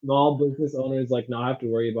the small business owners like not have to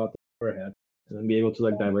worry about the overhead and then be able to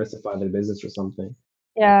like diversify their business or something.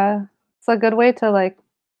 Yeah, it's a good way to like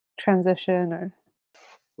transition or.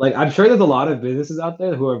 Like, I'm sure there's a lot of businesses out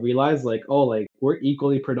there who have realized like, oh, like we're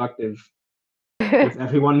equally productive with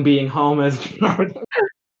everyone being home as everyone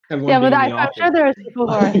Yeah, but being in the I'm office. sure there's people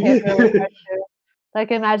who are really hard too. Like,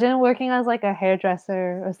 imagine working as like a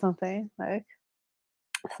hairdresser or something. Like,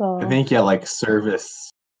 so I think like service,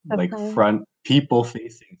 like Definitely. front people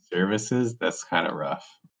facing services, that's kind of rough.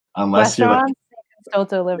 Unless you're restaurants like, they can still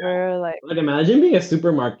deliver. Like, Like, imagine being a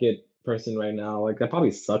supermarket person right now. Like, that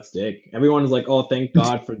probably sucks dick. Everyone's like, oh, thank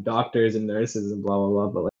God for doctors and nurses and blah blah blah.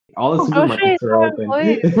 But like, all the grocery supermarkets are store open.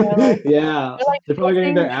 employees are like, Yeah, they're like they're probably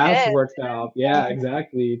getting their facing ass shit. worked out. Yeah,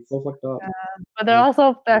 exactly. It's so fucked up. Yeah. But they're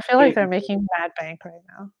also, I feel like they're making bad bank right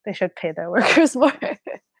now. They should pay their workers more.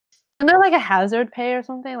 Isn't there like a hazard pay or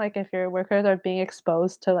something? Like if your workers are being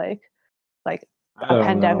exposed to like I a don't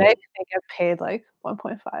pandemic, know. they get paid like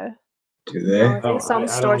 1.5. do they? I think some I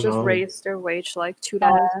stores don't just know. raised their wage to like $2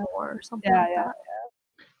 more or something Yeah, like yeah. that.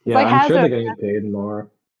 Yeah, like I'm sure they're hazard, gonna get paid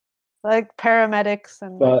more. like paramedics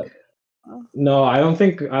and But like no, I don't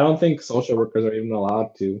think social workers are even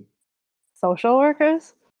allowed to. social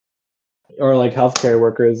workers. Or like healthcare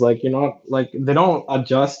workers, like you're not like they don't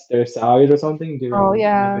adjust their salaries or something during Oh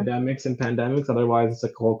yeah, epidemics and pandemics. Otherwise, it's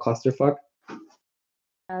like a whole clusterfuck.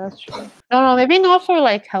 yeah, that's true. No, maybe not for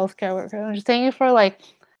like healthcare workers. I'm just saying for like,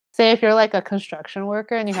 say if you're like a construction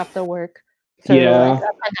worker and you have to work through like Yeah,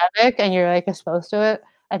 a pandemic and you're like exposed to it,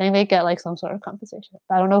 I think they get like some sort of compensation.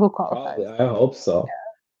 I don't know who qualifies. probably. I hope so.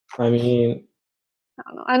 I mean, I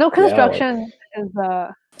don't know. I know yeah, like construction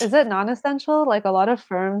is it non-essential? Like a lot of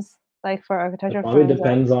firms, like for it architecture probably firms,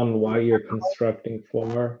 depends on what you're constructing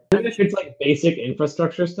for. Even if it's like basic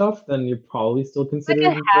infrastructure stuff, then you're probably still like a considered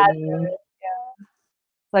hazard. getting. Yeah.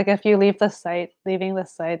 Like if you leave the site, leaving the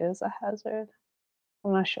site is a hazard.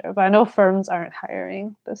 I'm not sure, but I know firms aren't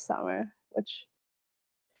hiring this summer, which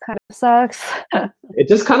kind of sucks. It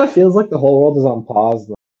just kind of feels like the whole world is on pause.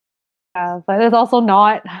 Though. Yeah, but it's also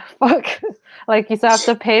not. Fuck. Like you still have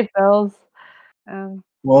to pay bills.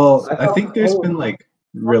 Well, I I thought- think there's been like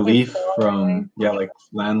relief still from like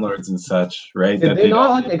landlords and such, right? Did That they they not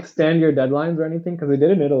don't. like extend your deadlines or anything? Because they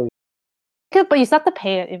did in Italy. But you still have to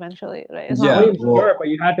pay it eventually, right? It's Yeah, not like, well, sure, but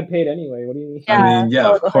you had to pay it anyway. What do you mean? I mean, yeah,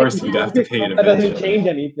 so of it's course like, you'd have to pay it That doesn't eventually. change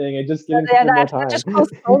anything. It just gives yeah, people more that time. just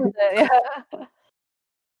postpones it. Yeah.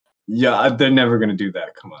 Yeah, they're never gonna do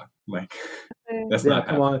that. Come on, like that's Yeah, not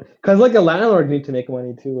come happening. on. Because like a landlord need to make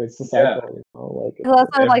money too. It's the Yeah. cycle, you know. Like So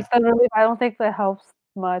that's why, like the relief. I don't think that helps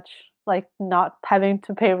much. Like not having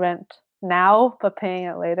to pay rent now, but paying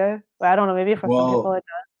it later. But I don't know. Maybe for some people Well, it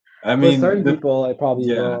does. I for mean, certain people, it probably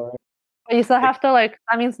yeah. will. Right? But you still have to like.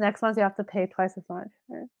 That means next month you have to pay twice as much.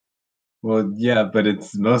 Right? Well, yeah, but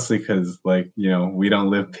it's mostly because like we don't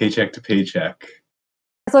live paycheck to paycheck.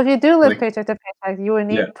 So if you do live Like, paycheck to paycheck, you would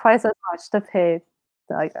need yeah. twice as much to pay.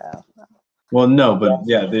 Like Well, no, but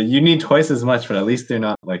yeah, you need twice as much, but at least they're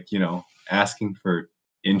not like asking for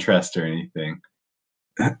interest or anything.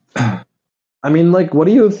 I mean, like, what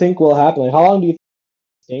do you think will happen? Like, how long do you think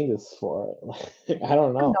staying this for? I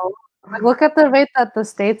don't know. Like, look at the rate that the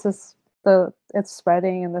states it's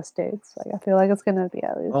spreading in the states. Like I feel like it's gonna be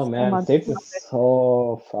at least. Oh a man, month. states is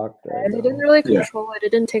so fucked right They now. didn't really Yeah. control it.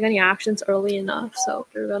 It didn't take any actions early enough, so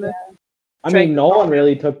they're gonna. I mean, no one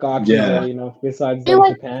really took action Yeah. early enough, besides Feel like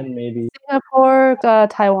like- Japan, maybe. Singapore,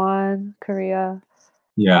 Taiwan, Korea.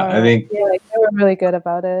 Yeah, I think. Yeah, like they were really good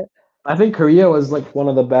about it. I think Korea was like one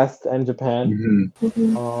of the best, and Japan.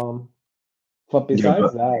 Mhm. But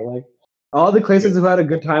besides that, like all the places who had a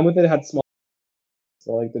good time with it had small.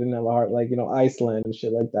 So like they didn't have a heart, like Iceland and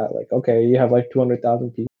shit like that. Like okay, you have like 200,000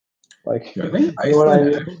 people. Like I think you know what I Iceland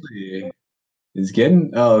mean? actually is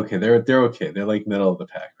getting. Oh, okay, they're okay. They're like middle of the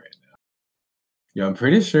pack right now. Yeah, I'm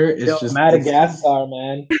pretty sure it's Yo, just Madagascar,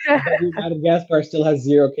 man. Madagascar still has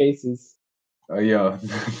 0 cases. Oh, yo,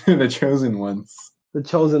 the chosen ones. The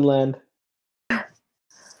chosen land.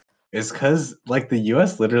 It's because like the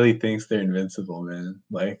U.S. literally thinks they're invincible, man.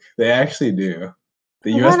 Like they actually do.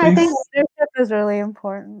 The U.S. I think thinks. leadership is really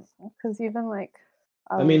important because even like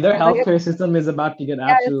I mean, their like, healthcare system is about to get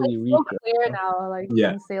yeah, it's absolutely like so weak. clear now. Like you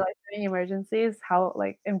Yeah. can say, like during emergencies, how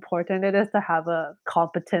like important it is to have a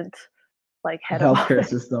competent like head of Healthcare office.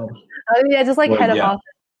 system. Yeah, just like Well, head of yeah. office.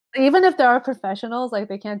 Even if there are professionals, like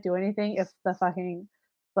they can't do anything if the fucking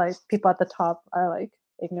like people at the top are like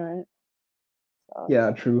ignorant. So.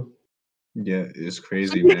 Yeah, true. Yeah, it's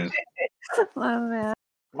crazy, man. Oh man.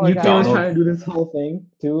 Poor UK guy. was Donald- trying to do this whole thing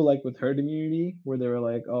too, like with herd immunity, where they were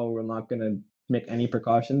like, "Oh, we're not gonna make any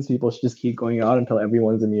precautions. People should just keep going out until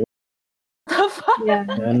everyone's immune." The fuck? Yeah.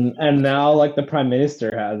 And now, like the prime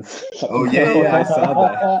minister has. Oh, yeah, I saw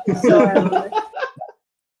that.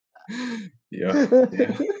 Yeah.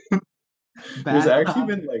 There's actually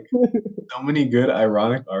been like so many good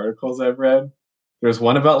ironic articles I've read. There's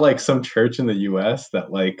one about like some church in the US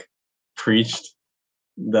that like preached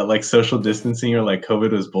that like social distancing or like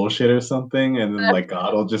COVID was bullshit or something, and then like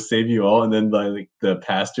God will just save you all, and then like the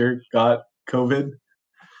pastor got COVID.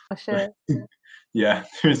 Oh shit. Yeah, I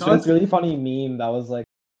there's saw this been really funny meme that was like,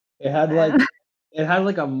 it had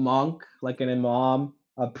like a monk, like an imam,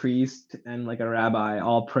 a priest, and like a rabbi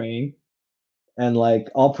all praying, and like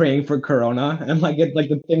all praying for Corona, and like it like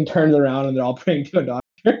the thing turns around and they're all praying to a doctor.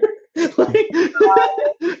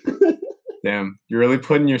 damn, you're really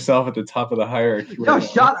putting yourself at the top of the hierarchy. Yo, right now.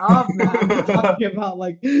 shut up, man! I'm just talking about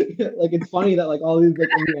like it's funny that like all these like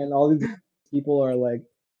in the end all these people are like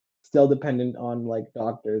still dependent on like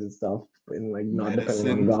doctors and stuff, and like not dependent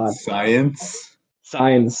on Medicine, God. science.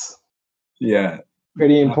 Science, Yeah,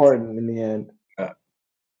 pretty important in the end.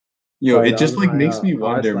 yo, Sorry, it that just was like my, makes me r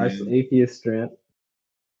wonder, slash man. atheist rant.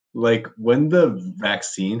 Like when the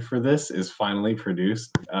vaccine for this is finally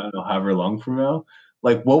produced, I don't know, however long from now,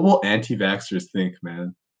 like what will anti-vaxxers think,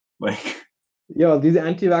 man? Like, Yo, these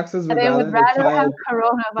anti-vaxxers would They rather would their rather have child,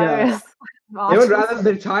 coronavirus. they would rather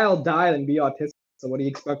their child die than be autistic. So what do you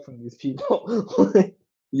expect from these people?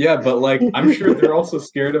 yeah, but like I'm sure they're also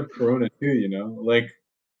scared of corona too, you know? Like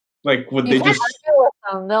would You they can't just argue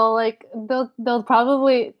with them. They'll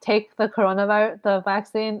probably take the coronavirus the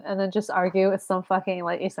vaccine and then just argue it's some fucking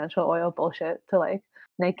like essential oil bullshit to like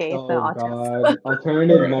negate the Oh autism. God,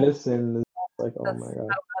 alternative Right. medicine is like, oh my God.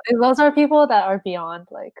 Those are people that are beyond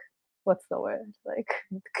like what's the word like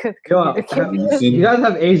could Yo, communicate. you guys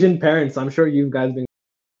have Asian parents. I'm sure you guys been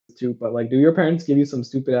too, but like, do your parents give you some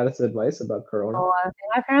stupid ass advice about Corona? Oh, I think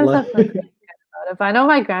my parents have been pretty good about it, but I know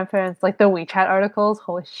my grandparents like the WeChat articles.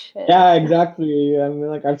 Holy shit! Yeah, exactly. I mean,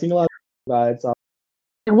 like I've seen a lot about it. So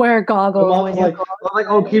Wear my goggles mom's when you like, go I'm like,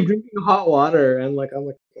 oh, keep drinking hot water, and like I'm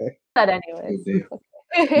like, okay. that anyways.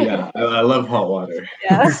 yeah, I love hot water.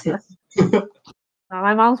 Yeah.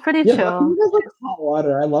 My mom's pretty Yeah, chill. how can you guys like hot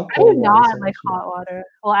water? I love I do cold water. not so like much. hot water.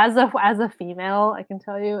 Well, as a female, I can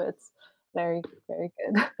tell you it's very very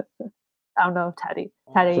good. I don't know, Tatie.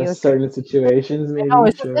 Tatie, For you certain situations, maybe. no,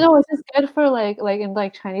 it's just, Sure. no, it's just good for like in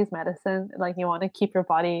like Chinese medicine. Like you want to keep your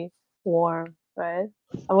body warm, right?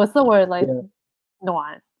 What's the word like? Yeah.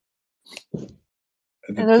 Nuan. I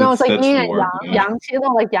And think no, it's like that's yin the and word. yang, Yeah. yang qi,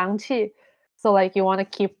 no, like yang qi. So like you want to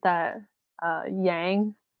keep that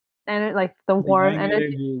yang and like the warm yang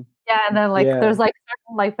energy. Yeah, and then like Yeah. there's like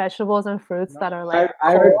certain like vegetables and fruits that are like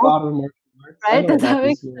I read cold, God of Martial Arts. I right? know Does that about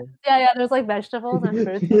make this one. yeah, there's like vegetables and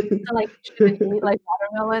fruits and like you shouldn't eat. Like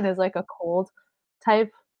watermelon is like a cold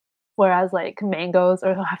type, whereas like mangoes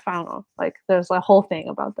or I don't know, like there's a whole thing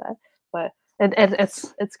about that. But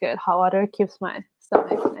it's good. Hot water keeps my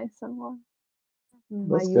stomach nice and warm.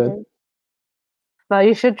 My That's good. uterus. But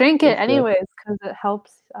you should drink it That's good. anyways because it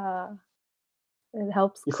helps. It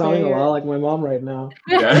helps You're clear sounding a your. lot like my mom right now.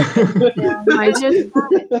 Yeah. I'm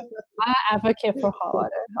an advocate for hot water.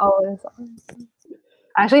 Always.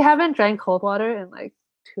 I actually haven't drank cold water in like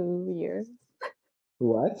 2 years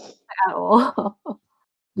What? at all.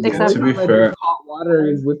 Yeah, Except to be I fair, drink hot water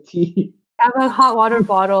is with tea. I have a hot water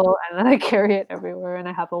bottle and then I carry it everywhere, and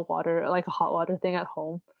I have a hot water thing at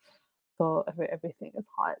home, so everything is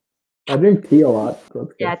hot. I drink tea a lot. So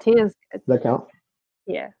that's Yeah, good. tea is good. Does that count?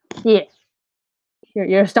 Yeah.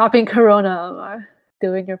 You're stopping Corona, Omar.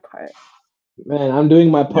 Doing your part. Man, I'm doing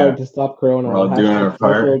my part Yeah. to stop Corona. We're all doing our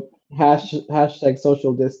part. Hashtag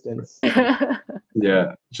social distance.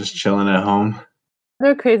 Yeah, just chilling at home.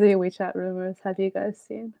 Other crazy WeChat rumors have you guys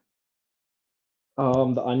seen?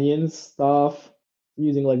 The onions stuff,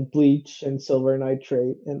 using like bleach and silver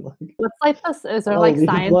nitrate and like. What's like this? Is there all like these,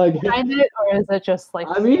 science like- behind it, or is it just like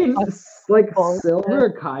I mean, it's like bullshit.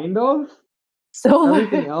 silver, kind of. silver?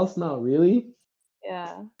 Everything else, not really.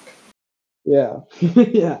 Yeah. Yeah,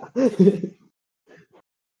 yeah.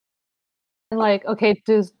 And like, okay,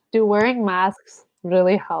 do wearing masks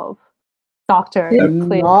really help? Doctor, Yeah.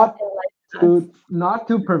 please. Not not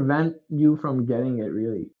to prevent you from getting it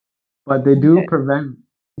really, but they do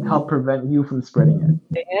help prevent you from spreading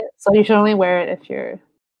it. So you should only wear it if you're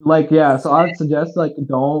Like yeah, so I'd suggest like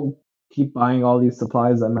don't keep buying all these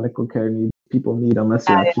supplies that medical care people need unless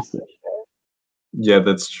you're actually sick. Yeah,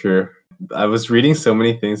 that's true. I was reading so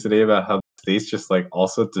many things today about how the states just like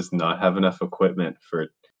also does not have enough equipment for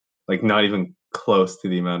like not even close to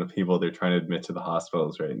the amount of people they're trying to admit to the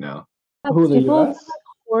hospitals right now. Who, the people US?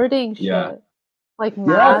 hoarding shit. Yeah. Like Yeah,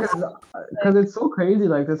 masks. because it's so crazy,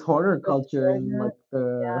 like this hoarder culture and like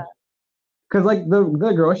the. Because like the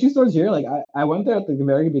grocery stores here, like I went there at the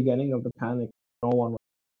very beginning of the panic. No one.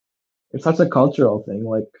 It's such a cultural thing.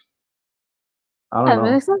 Like I don't know.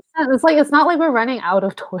 It makes sense. It's like it's not like we're running out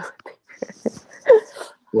of toilet paper.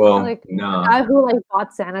 Well, like no. a guy who like bought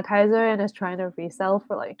sanitizer and is trying to resell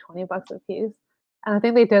for like $20 a piece. And I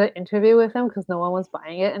think they did an interview with him because no one was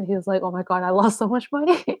buying it, and he was like, "Oh my god, I lost so much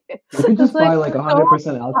money." You could just buy like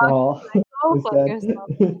 100% alcohol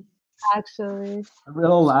instead. Actually,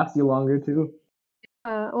 It'll last you longer too.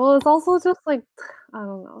 well, it's also just like I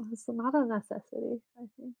don't know. It's not a necessity. I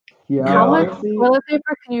think. Yeah. How much Honestly, toilet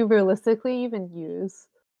paper can you realistically even use?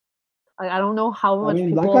 Like I don't know how much. I mean,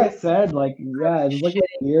 people like I said, like yeah, it's like a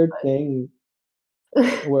weird thing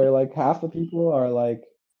where like half the people are like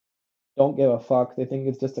don't give a fuck. They think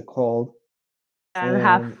it's just a cold. And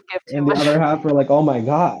half give too much. The other half are like, oh my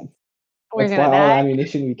god, let's buy all the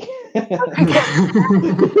ammunition we can.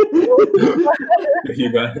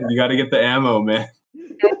 you got to get the ammo, man.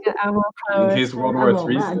 Get ammo in case World War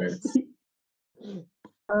III starts. You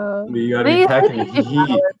got to be packing the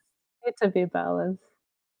heat. Need to be balanced.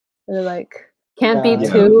 They're like can't be you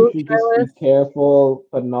too should just be careful,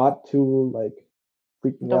 but not too like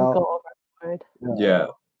freaking Don't out. go overboard. Yeah.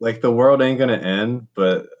 Like the world ain't gonna end,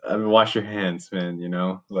 but I mean, wash your hands, man. You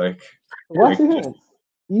know, like wash your hands.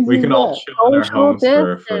 Easy we can all chill in our homes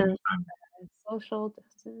for time. Social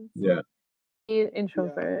distance. Yeah.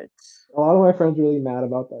 Introverts. Yeah. A lot of my friends are really mad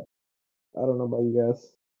about that. I don't know about you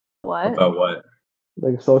guys. What? About what?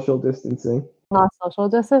 Like social distancing. Not social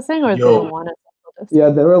distancing, or they don't want it social distancing? Yeah,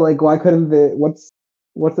 they were like, why couldn't they? What's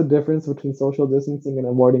the difference between social distancing and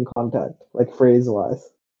avoiding contact? Like phrase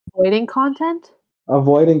wise. Avoiding content.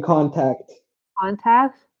 Avoiding contact.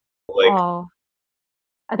 Contact? Like,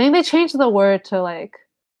 I think they changed the word to like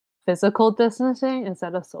physical distancing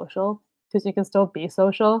instead of social, because you can still be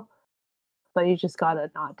social, but you just gotta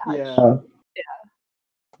not touch. Yeah.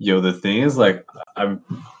 Yo, the thing is, like, I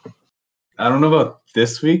don't know about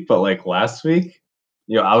this week, but like last week,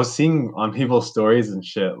 I was seeing on people's stories and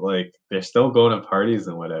shit, like they're still going to parties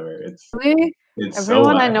and whatever. It's everyone so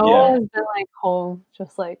I know has been like home,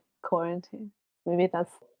 just like quarantine. Maybe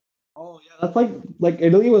that's. Oh yeah, that's like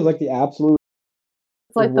Italy was like the absolute.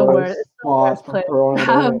 It's like the worst spot for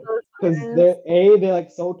corona because they're like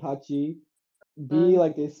so touchy. B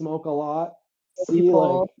like they smoke a lot. C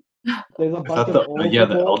like there's a bunch of old people.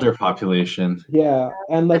 The elder population. Yeah,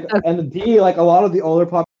 and like and the D like a lot of the older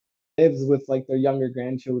population lives with like their younger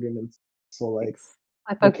grandchildren and so like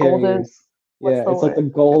the golden. Yeah, it's like the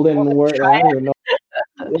golden word. I don't even know.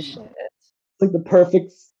 It's like the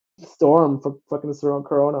perfect storm for fucking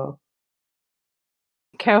corona.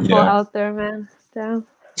 Careful out there, man. Damn.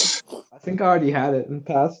 I think I already had it in the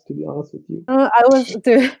past, to be honest with you.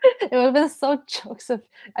 Dude, it would have been so jokes if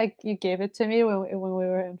you gave it to me when we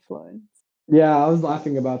were in Florence. Yeah, I was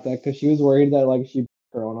laughing about that because she was worried that like she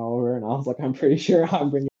corona over, and I was like, I'm pretty sure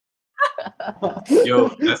I'm bringing. Yo,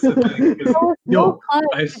 that's the thing. Yo,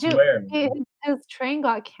 I swear. His train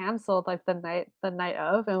got canceled like the night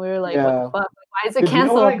of, and we were like, what the fuck? Why is it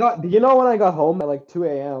canceled? Do you know when I got home at like 2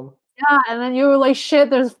 a.m.? Yeah, and then you were like, shit,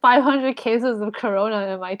 there's 500 cases of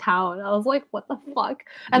corona in my town. I was like, what the fuck?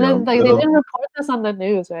 And then like they didn't report this on the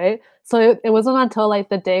news, right? So it wasn't until like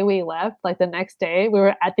the day we left, like the next day, we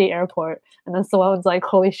were at the airport, and then someone was like,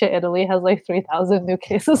 holy shit, Italy has like 3,000 new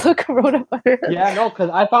cases of coronavirus. Yeah, no, because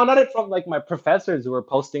I found out it from like my professors who were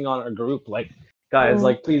posting on our group, like, guys,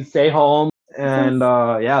 like, please stay home. And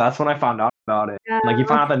that's when I found out about it. Yeah. Like you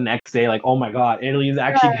found out the next day, like, oh my god, Italy is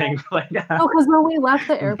actually getting like no, because when we left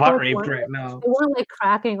the airport, butt raped right now. They weren't like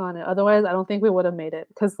cracking on it. Otherwise, I don't think we would have made it.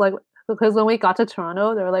 Because when we got to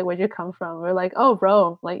Toronto, they were like, "Where'd you come from?" We were like, "Oh,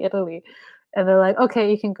 Rome, like Italy," and they're like,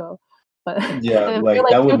 "Okay, you can go." But yeah, like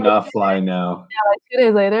that would not fly now. Yeah, like 2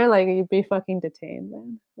 days later, like you'd be fucking detained,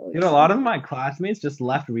 man. Dude, a lot of my classmates just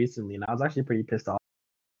left recently, and I was actually pretty pissed off.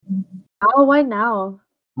 Oh, why now?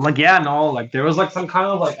 Like, yeah, no, like there was like some kind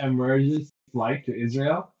of like emergency flight to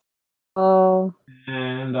Israel. Oh.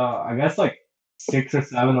 And I guess like 6 or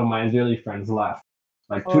 7 of my Israeli friends left.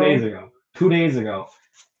 Like 2 days ago. 2 days ago.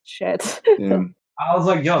 Shit. Yeah. I was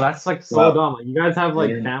like, yo, that's like so Wow. dumb. Like, you guys have like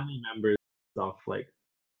Yeah. family members and stuff. Like,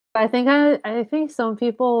 I think some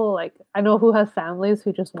people like I know who have families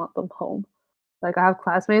who just want them home. Like I have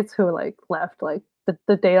classmates who like left like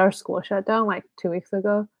the day our school shut down like 2 weeks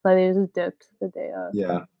ago. Like they just dipped the day of.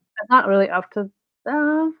 Yeah. It's not really up to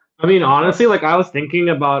them. I mean, honestly, like I was thinking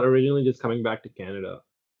about originally just coming back to Canada.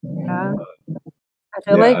 Yeah. I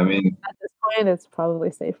feel Yeah, like I mean, at this point it's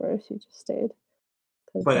probably safer if you just stayed.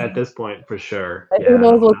 'Cause, But at this point, for sure. like, Yeah, who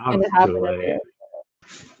knows no, what's now gonna it's happen too in late. there.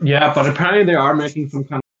 Yeah, but apparently they are making some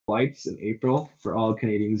kind of flights in April for all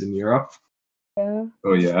Canadians in Europe. Yeah.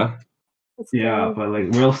 oh yeah. It's Yeah, good. but like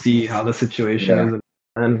we'll see how the situation Yeah. is,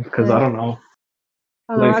 and because Yeah. I don't know.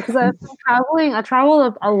 I don't know, Like, because I've been traveling. I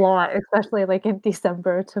traveled a lot, especially like in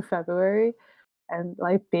December to February, and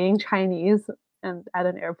like being Chinese and at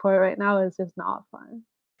an airport right now is just not fun.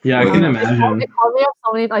 yeah, I Well, can yeah. They imagine. call me up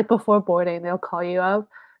so many like before boarding. They'll call you up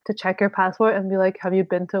to check your passport and be like, "Have you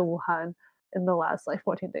been to Wuhan in the last like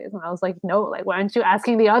 14 days?" And I was like, "No. Like, why aren't you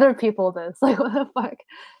asking the other people this? Like, what the fuck?"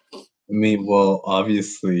 I mean, well,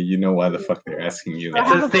 obviously, you know why the fuck they're asking you I It's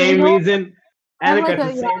that. have the a same bingo. reason. I have And like it's a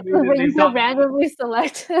the yeah, same the reason they range tell of randomly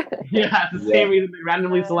selected. Yeah, it's the Yeah. same reason they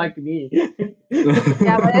randomly Yeah. select me.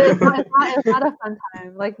 Yeah, but it's not a fun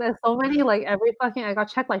time. Like there's so many like every fucking I got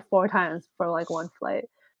checked like 4 times for like one flight,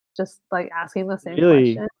 just like asking the same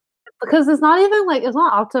Really? question. Because it's not even like it's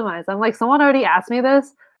not optimized. I'm like someone already asked me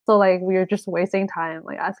this, so like we're just wasting time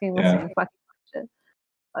like asking the Yeah. same fucking question.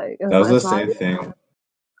 Like That was the it's not same thing.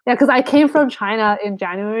 yeah, because I came from China in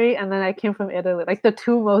January and then I came from Italy, like the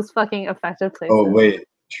two most fucking affected places. Oh wait, The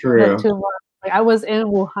true. 2 months. Like I was in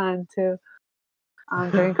Wuhan too,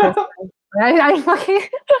 during Christmas. I fucking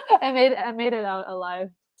I made it out alive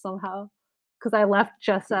somehow because I left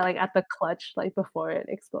just at the clutch like before it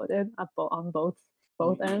exploded on both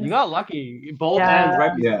ends. You got lucky. Both Yeah. ends,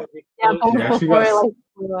 right Yeah. before the Yeah, explosion. both actually before got it s- like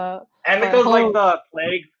blew up. And it But goes like holy- the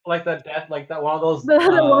plague, like the death, like that one of those the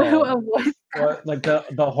one who avoids what, like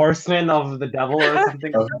the horsemen of the devil or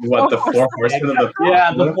something. What the four horsemen of the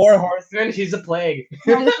Yeah, the apocalypse? 4 horsemen, she's a plague.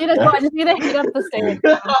 I just need to heat up the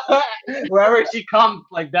stage. Wherever she comes,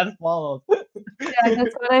 like death follows. Yeah, I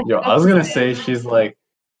just gotta Yo, heat I up was the gonna stage. say she's like,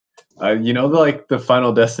 you know, like the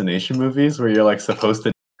Final Destination movies where you're like supposed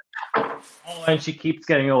to. Oh, and she keeps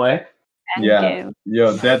getting away. Yeah. Endgame.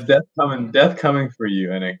 Yo, death coming for you,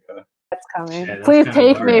 Anika. That's coming. Yeah, that's Please kinda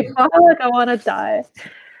take weird. me. Fuck, I want to die.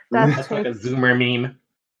 That's like a Zoomer meme.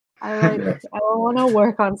 I like. Yeah. I don't want to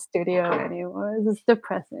work on studio anymore. This is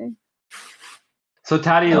depressing. So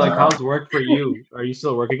Tatie, like, how's work for you? Are you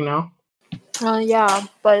still working now? Yeah,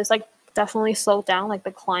 but it's like definitely slowed down. Like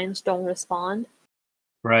the clients don't respond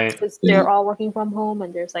Right. because they're all working from home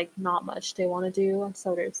and there's like not much they want to do, and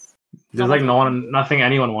so there's There's like nothing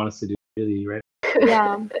anyone wants to do, really, right?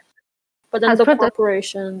 yeah. But then As the for the-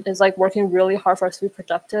 corporation is like working really hard for us to be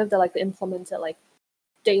productive. They like implemented like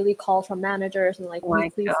daily calls from managers and like Oh my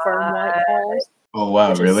weekly firm-wide God. calls, Oh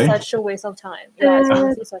wow, which really? is such a waste of time. Yeah, it's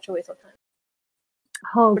honestly such a waste of time.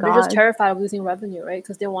 Oh But they're just god. terrified of losing revenue, right?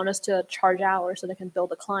 Because they want us to charge hours so they can bill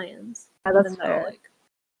the clients. Yeah, that's even though fair. like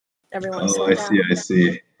everyone's Oh, slowed I see. down. I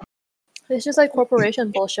see. It's just like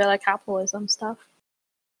corporation bullshit, like capitalism stuff.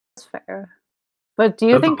 That's fair. But do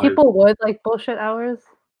you That's think always- people would like bullshit hours?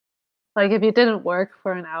 Like if you didn't work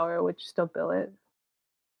for an hour, would you still bill it?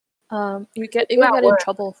 You Yeah, would get in work.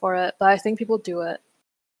 trouble for it, but I think people do it.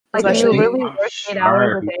 Like do Especially you really I'm work 8 sure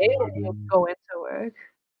hours a people day are when you doing- go into work?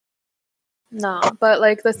 no, but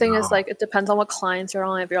like the thing is No. like it depends on what clients you're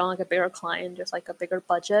on. If you're on like a bigger client, just like a bigger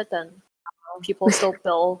budget, then people still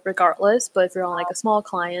bill regardless. But if you're on like a small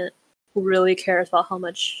client who really cares about how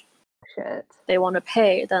much Shit. they want to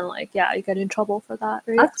pay, then like yeah, you get in trouble for that,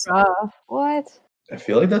 right? That's rough. What? I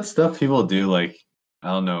feel like that's stuff people do. Like, I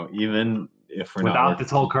don't know. Even if we're not Without working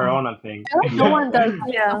this whole from home. Corona thing. I feel like no one does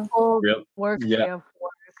like, Yeah. a full Real- work yeah. day of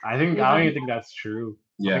work. I don't even think that's true.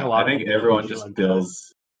 Yeah, a lot I of think people everyone do just like that.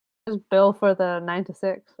 bills. Just bill for the 9 to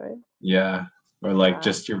 6, right? Yeah, or like Yeah.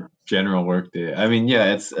 just your general work day. I mean,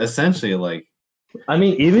 yeah, it's essentially like I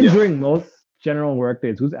mean, even Yeah. during most general work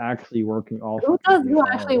days, who's actually working all Who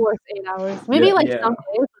actually works 8 hours? Maybe Yeah. like Yeah. some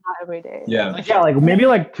days, but not every day. yeah. Like, yeah, like maybe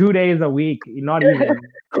like 2 days a week, not even.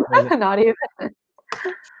 Not even.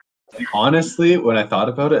 Honestly, when I thought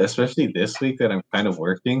about it, especially this week that I'm kind of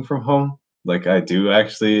working from home, like I do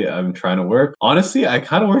actually, I'm trying to work. Honestly, I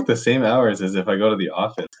kind of work the same hours as if I go to the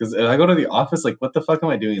office. Because if I go to the office, like, what the fuck am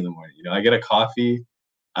I doing in the morning? You know, I get a coffee,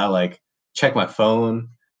 I like check my phone,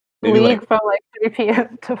 maybe League like from like 3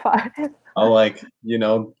 p.m. to 5. I'll like, you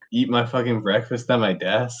know, eat my fucking breakfast at my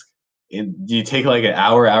desk. you take like an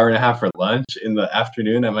hour and a half for lunch. In the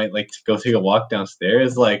afternoon, I might like to go take a walk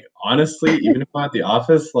downstairs. Like honestly, even if I'm at the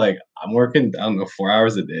office, like I'm working, I don't know, 4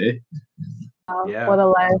 hours a day. Yeah. What a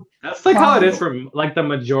life. That's like how it is for like the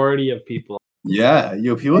majority of people. Yeah,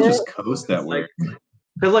 people just coast at work.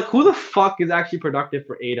 Because like, who the fuck is actually productive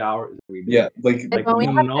for 8 hours every day? Yeah, like when we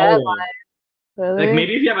have no one. deadlines, really? Like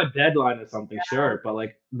maybe if you have a deadline or something, sure. But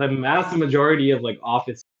like the massive majority of like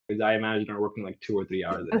office workers, I imagine, are working like 2 or 3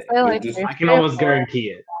 hours a day. I, like, I can almost guarantee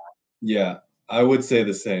it. Yeah, I would say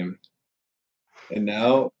the same. And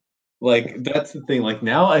now, like that's the thing. Like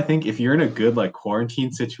now, I think if you're in a good like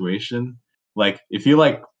quarantine situation, like if you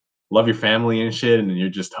like love your family and shit, and you're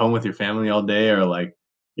just home with your family all day, or like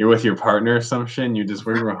you're with your partner or some shit, and you're just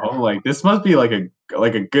working from home, like this must be like a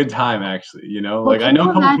good time actually. You know, Well, like I know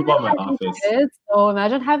a can you couple people at imagine my having office. kids? So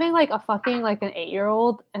imagine having like a fucking like an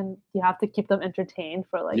 8-year-old and you have to keep them entertained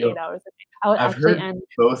for like 8 hours a day. I would I've actually heard end.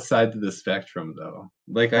 both sides of the spectrum though.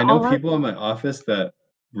 Like I Oh know my- people in my office that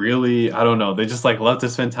really, I don't know, they just like love to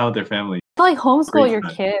spend time with their family. to like homeschool Great your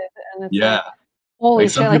time. kid, and it's Yeah, like holy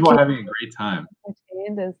like some shit, like people are keep having a great time.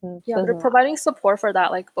 entertained isn't Yeah, they're providing support for that,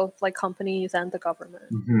 like both like companies and the government.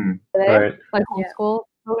 Mm-hmm. Right. like Yeah. homeschool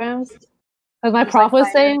programs. Because my Just, prof like, was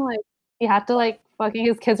fire. saying like he had to like fucking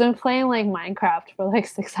his kids been playing like Minecraft for like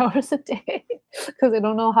 6 hours a day because they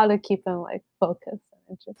don't know how to keep them like focused and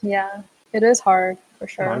interested. Yeah, it is hard for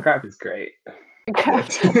sure. Minecraft is great.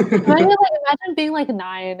 Imagine being like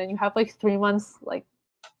 9 and you have like 3 months like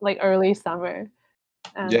early summer.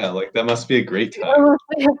 And Yeah, like that must be a great it time. must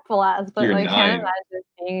be a blast, but You're like 9. can't imagine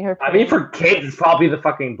being her. I mean, for kids, it's probably the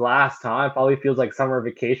fucking blast, huh? It probably feels like summer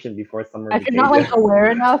vacation before summer if vacation. you're not like aware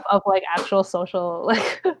enough of like actual social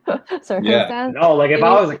like circumstance. No, like if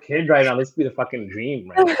I was a kid right now, this would be the fucking dream,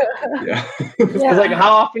 right? Yeah. Because like,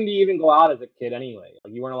 how often do you even go out as a kid anyway?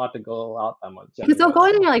 Like, you weren't allowed to go out that much. You can still anyway, go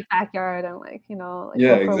in so. your like backyard and like like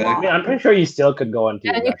Yeah, go for a exactly. I walk. mean, I'm pretty sure you still could go into.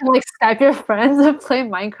 Yeah, and you can like Skype your friends and play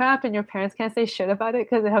Minecraft, and your parents can't say shit about it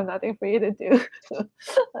because they have nothing for you to do.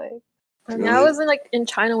 Like, I mean, I was in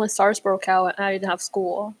China when SARS broke out, and I didn't have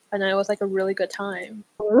school, and it was like a really good time.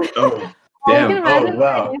 Oh, I damn. can imagine Oh,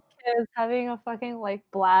 wow. Chinese kids having a fucking like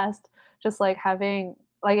blast, just like having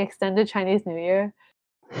like extended Chinese New Year,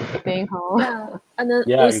 like, being home. Yeah, and then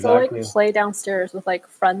Yeah, we still exactly. like play downstairs with like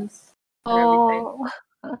friends and everything.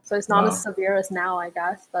 So it's not Wow. as severe as now, I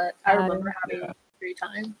guess. But I remember having a great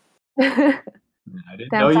time. I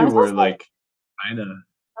didn't know you SARS were was, like China.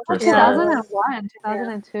 For like Yeah. 2001,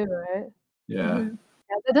 2002, right? Yeah. Mhm.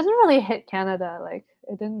 Yeah, it doesn't really hit Canada. Like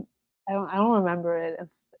it didn't. I don't remember it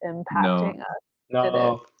impacting us. No, Did it?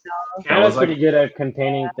 No. Canada's was, like- pretty good at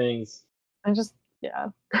containing things. I just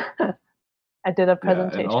I did a Yeah,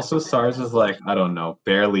 presentation. and also SARS is like, I don't know,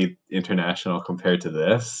 barely international compared to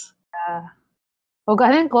this. Yeah. Well,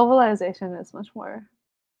 I think globalization is much more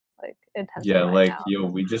like intense. Yeah, right like, now. yo,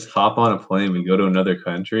 we just hop on a plane, we go to another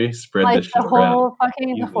country, spread Like this shit the around. whole fucking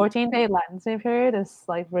the Easy. 14-day licensing period is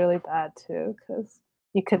like really bad too, because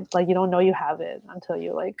you could like you don't know you have it until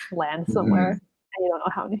you like land somewhere and you don't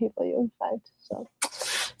know how many people you infect. So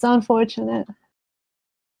it's unfortunate.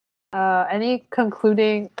 Any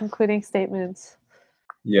concluding statements?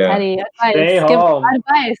 Yeah. Tatie, Stay home.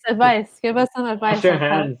 advice. Give us some advice Wash your on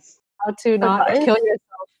hands. how to not Advice? kill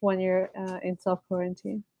yourself when you're in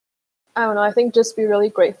self-quarantine. I don't know. I think just be really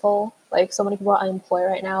grateful. Like so many people are unemployed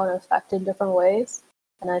right now and affected in different ways,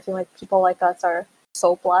 and I feel like people like us are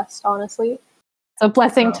so blessed. Honestly, It's a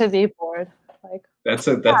blessing Wow. to be bored. Like That's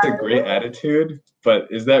a great attitude, but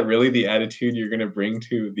is that really the attitude you're gonna bring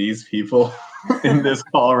to these people in this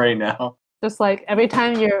call right now? just like every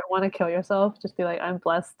time you want to kill yourself, just be like, I'm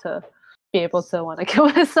blessed to be able to want to kill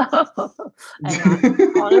myself.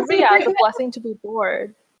 And honestly, yeah, it's a blessing to be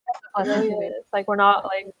bored. not It really is. Like we're not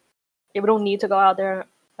like we don't need to go out there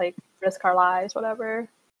like risk our lives, whatever.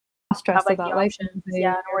 stress Have like about the like options.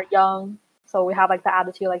 Yeah, and we're young, so we have like the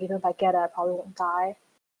attitude like even if I get it, I probably won't die.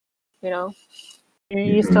 You know.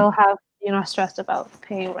 you still have you're not stressed about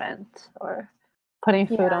paying rent or putting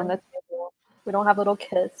food Yeah. on the table. We don't have little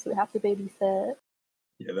kids. So we have to babysit.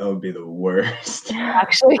 Yeah, that would be the worst.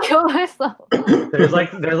 Actually kill myself. There's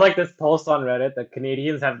like this post on Reddit that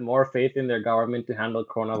Canadians have more faith in their government to handle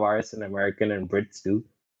coronavirus than American and Brits do.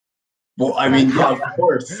 Well, I mean, yeah, of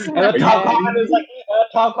course. And the top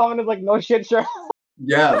comment is like, no shit, sure.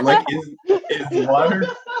 Yeah, like is water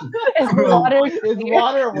Is water Is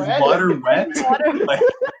water is wet? water wet? Water. Like,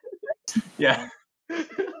 yeah.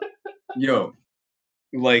 Yo,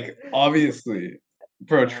 like obviously,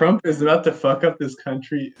 Bro, Trump is about to fuck up this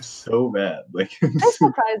country so bad. Like, It's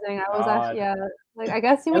surprising. I was God. actually like I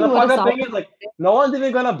guess you And the would fucked have up saw thing is, like, no one's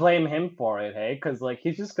even gonna blame him for it, hey? Because, like,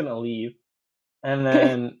 he's just gonna leave. And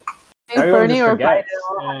then everyone Bernie just or Biden forgets.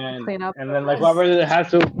 will have to And clean up. then, like, whoever has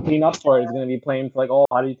to clean up for it is gonna be blamed for, like, oh,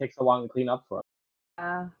 how do you take so long to clean up for it?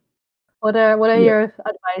 Yeah. What are Yeah. your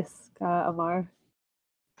advice, Amar?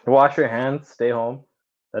 Wash your hands, stay home.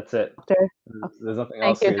 That's it. Doctor? There's nothing Thank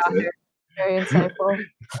else you, here to doctor. do. Very insightful.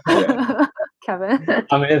 Yeah. Kevin.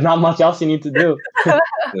 I mean, there's not much else you need to do. That's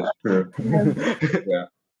true. Yeah.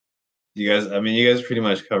 You guys pretty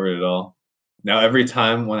much covered it all. Now, every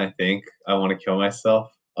time when I think I want to kill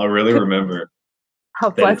myself, I'll really remember How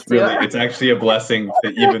that blessed you are. it's actually a blessing to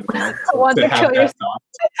even Want to to have kill that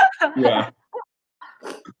thought. Yeah.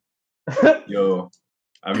 Yo,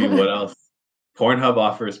 I mean, what else? Pornhub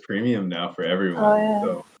offers premium now for everyone. Oh, yeah.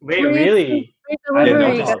 So Wait, really? Free I didn't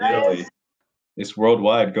delivery, know just about guys. Italy. It's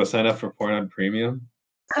worldwide. Go sign up for Pornhub Premium.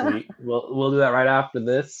 Sweet. We'll do that right after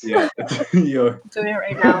this. Yeah. Yo, Doing it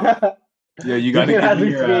right now. yo, you gotta As give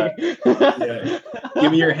me we your speak.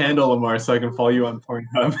 give me your handle, Lamar, so I can follow you on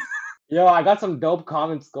Pornhub. Yo, I got some dope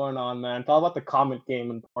comments going on, man. It's all about the comment game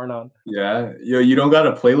in Pornhub. Yeah. Yo, you don't got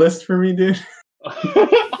a playlist for me, dude?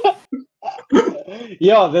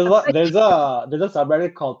 Yo, there's a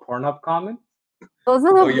subreddit called Pornhub comments. Those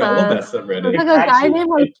are Oh the yeah, I love that best. subreddit. There's like a guy named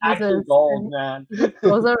like it's actually Jesus. gold, And man. he just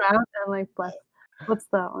goes around and like bless. What's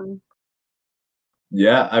that one?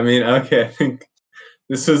 Yeah, I mean, okay, I think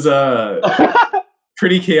this was a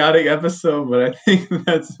pretty chaotic episode, but I think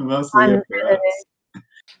that's mostly it for us.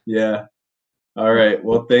 Yeah. All right.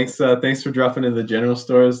 Well, thanks for dropping in the general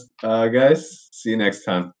stores, guys. See you next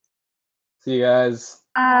time. See you guys.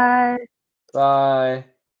 Bye. Bye.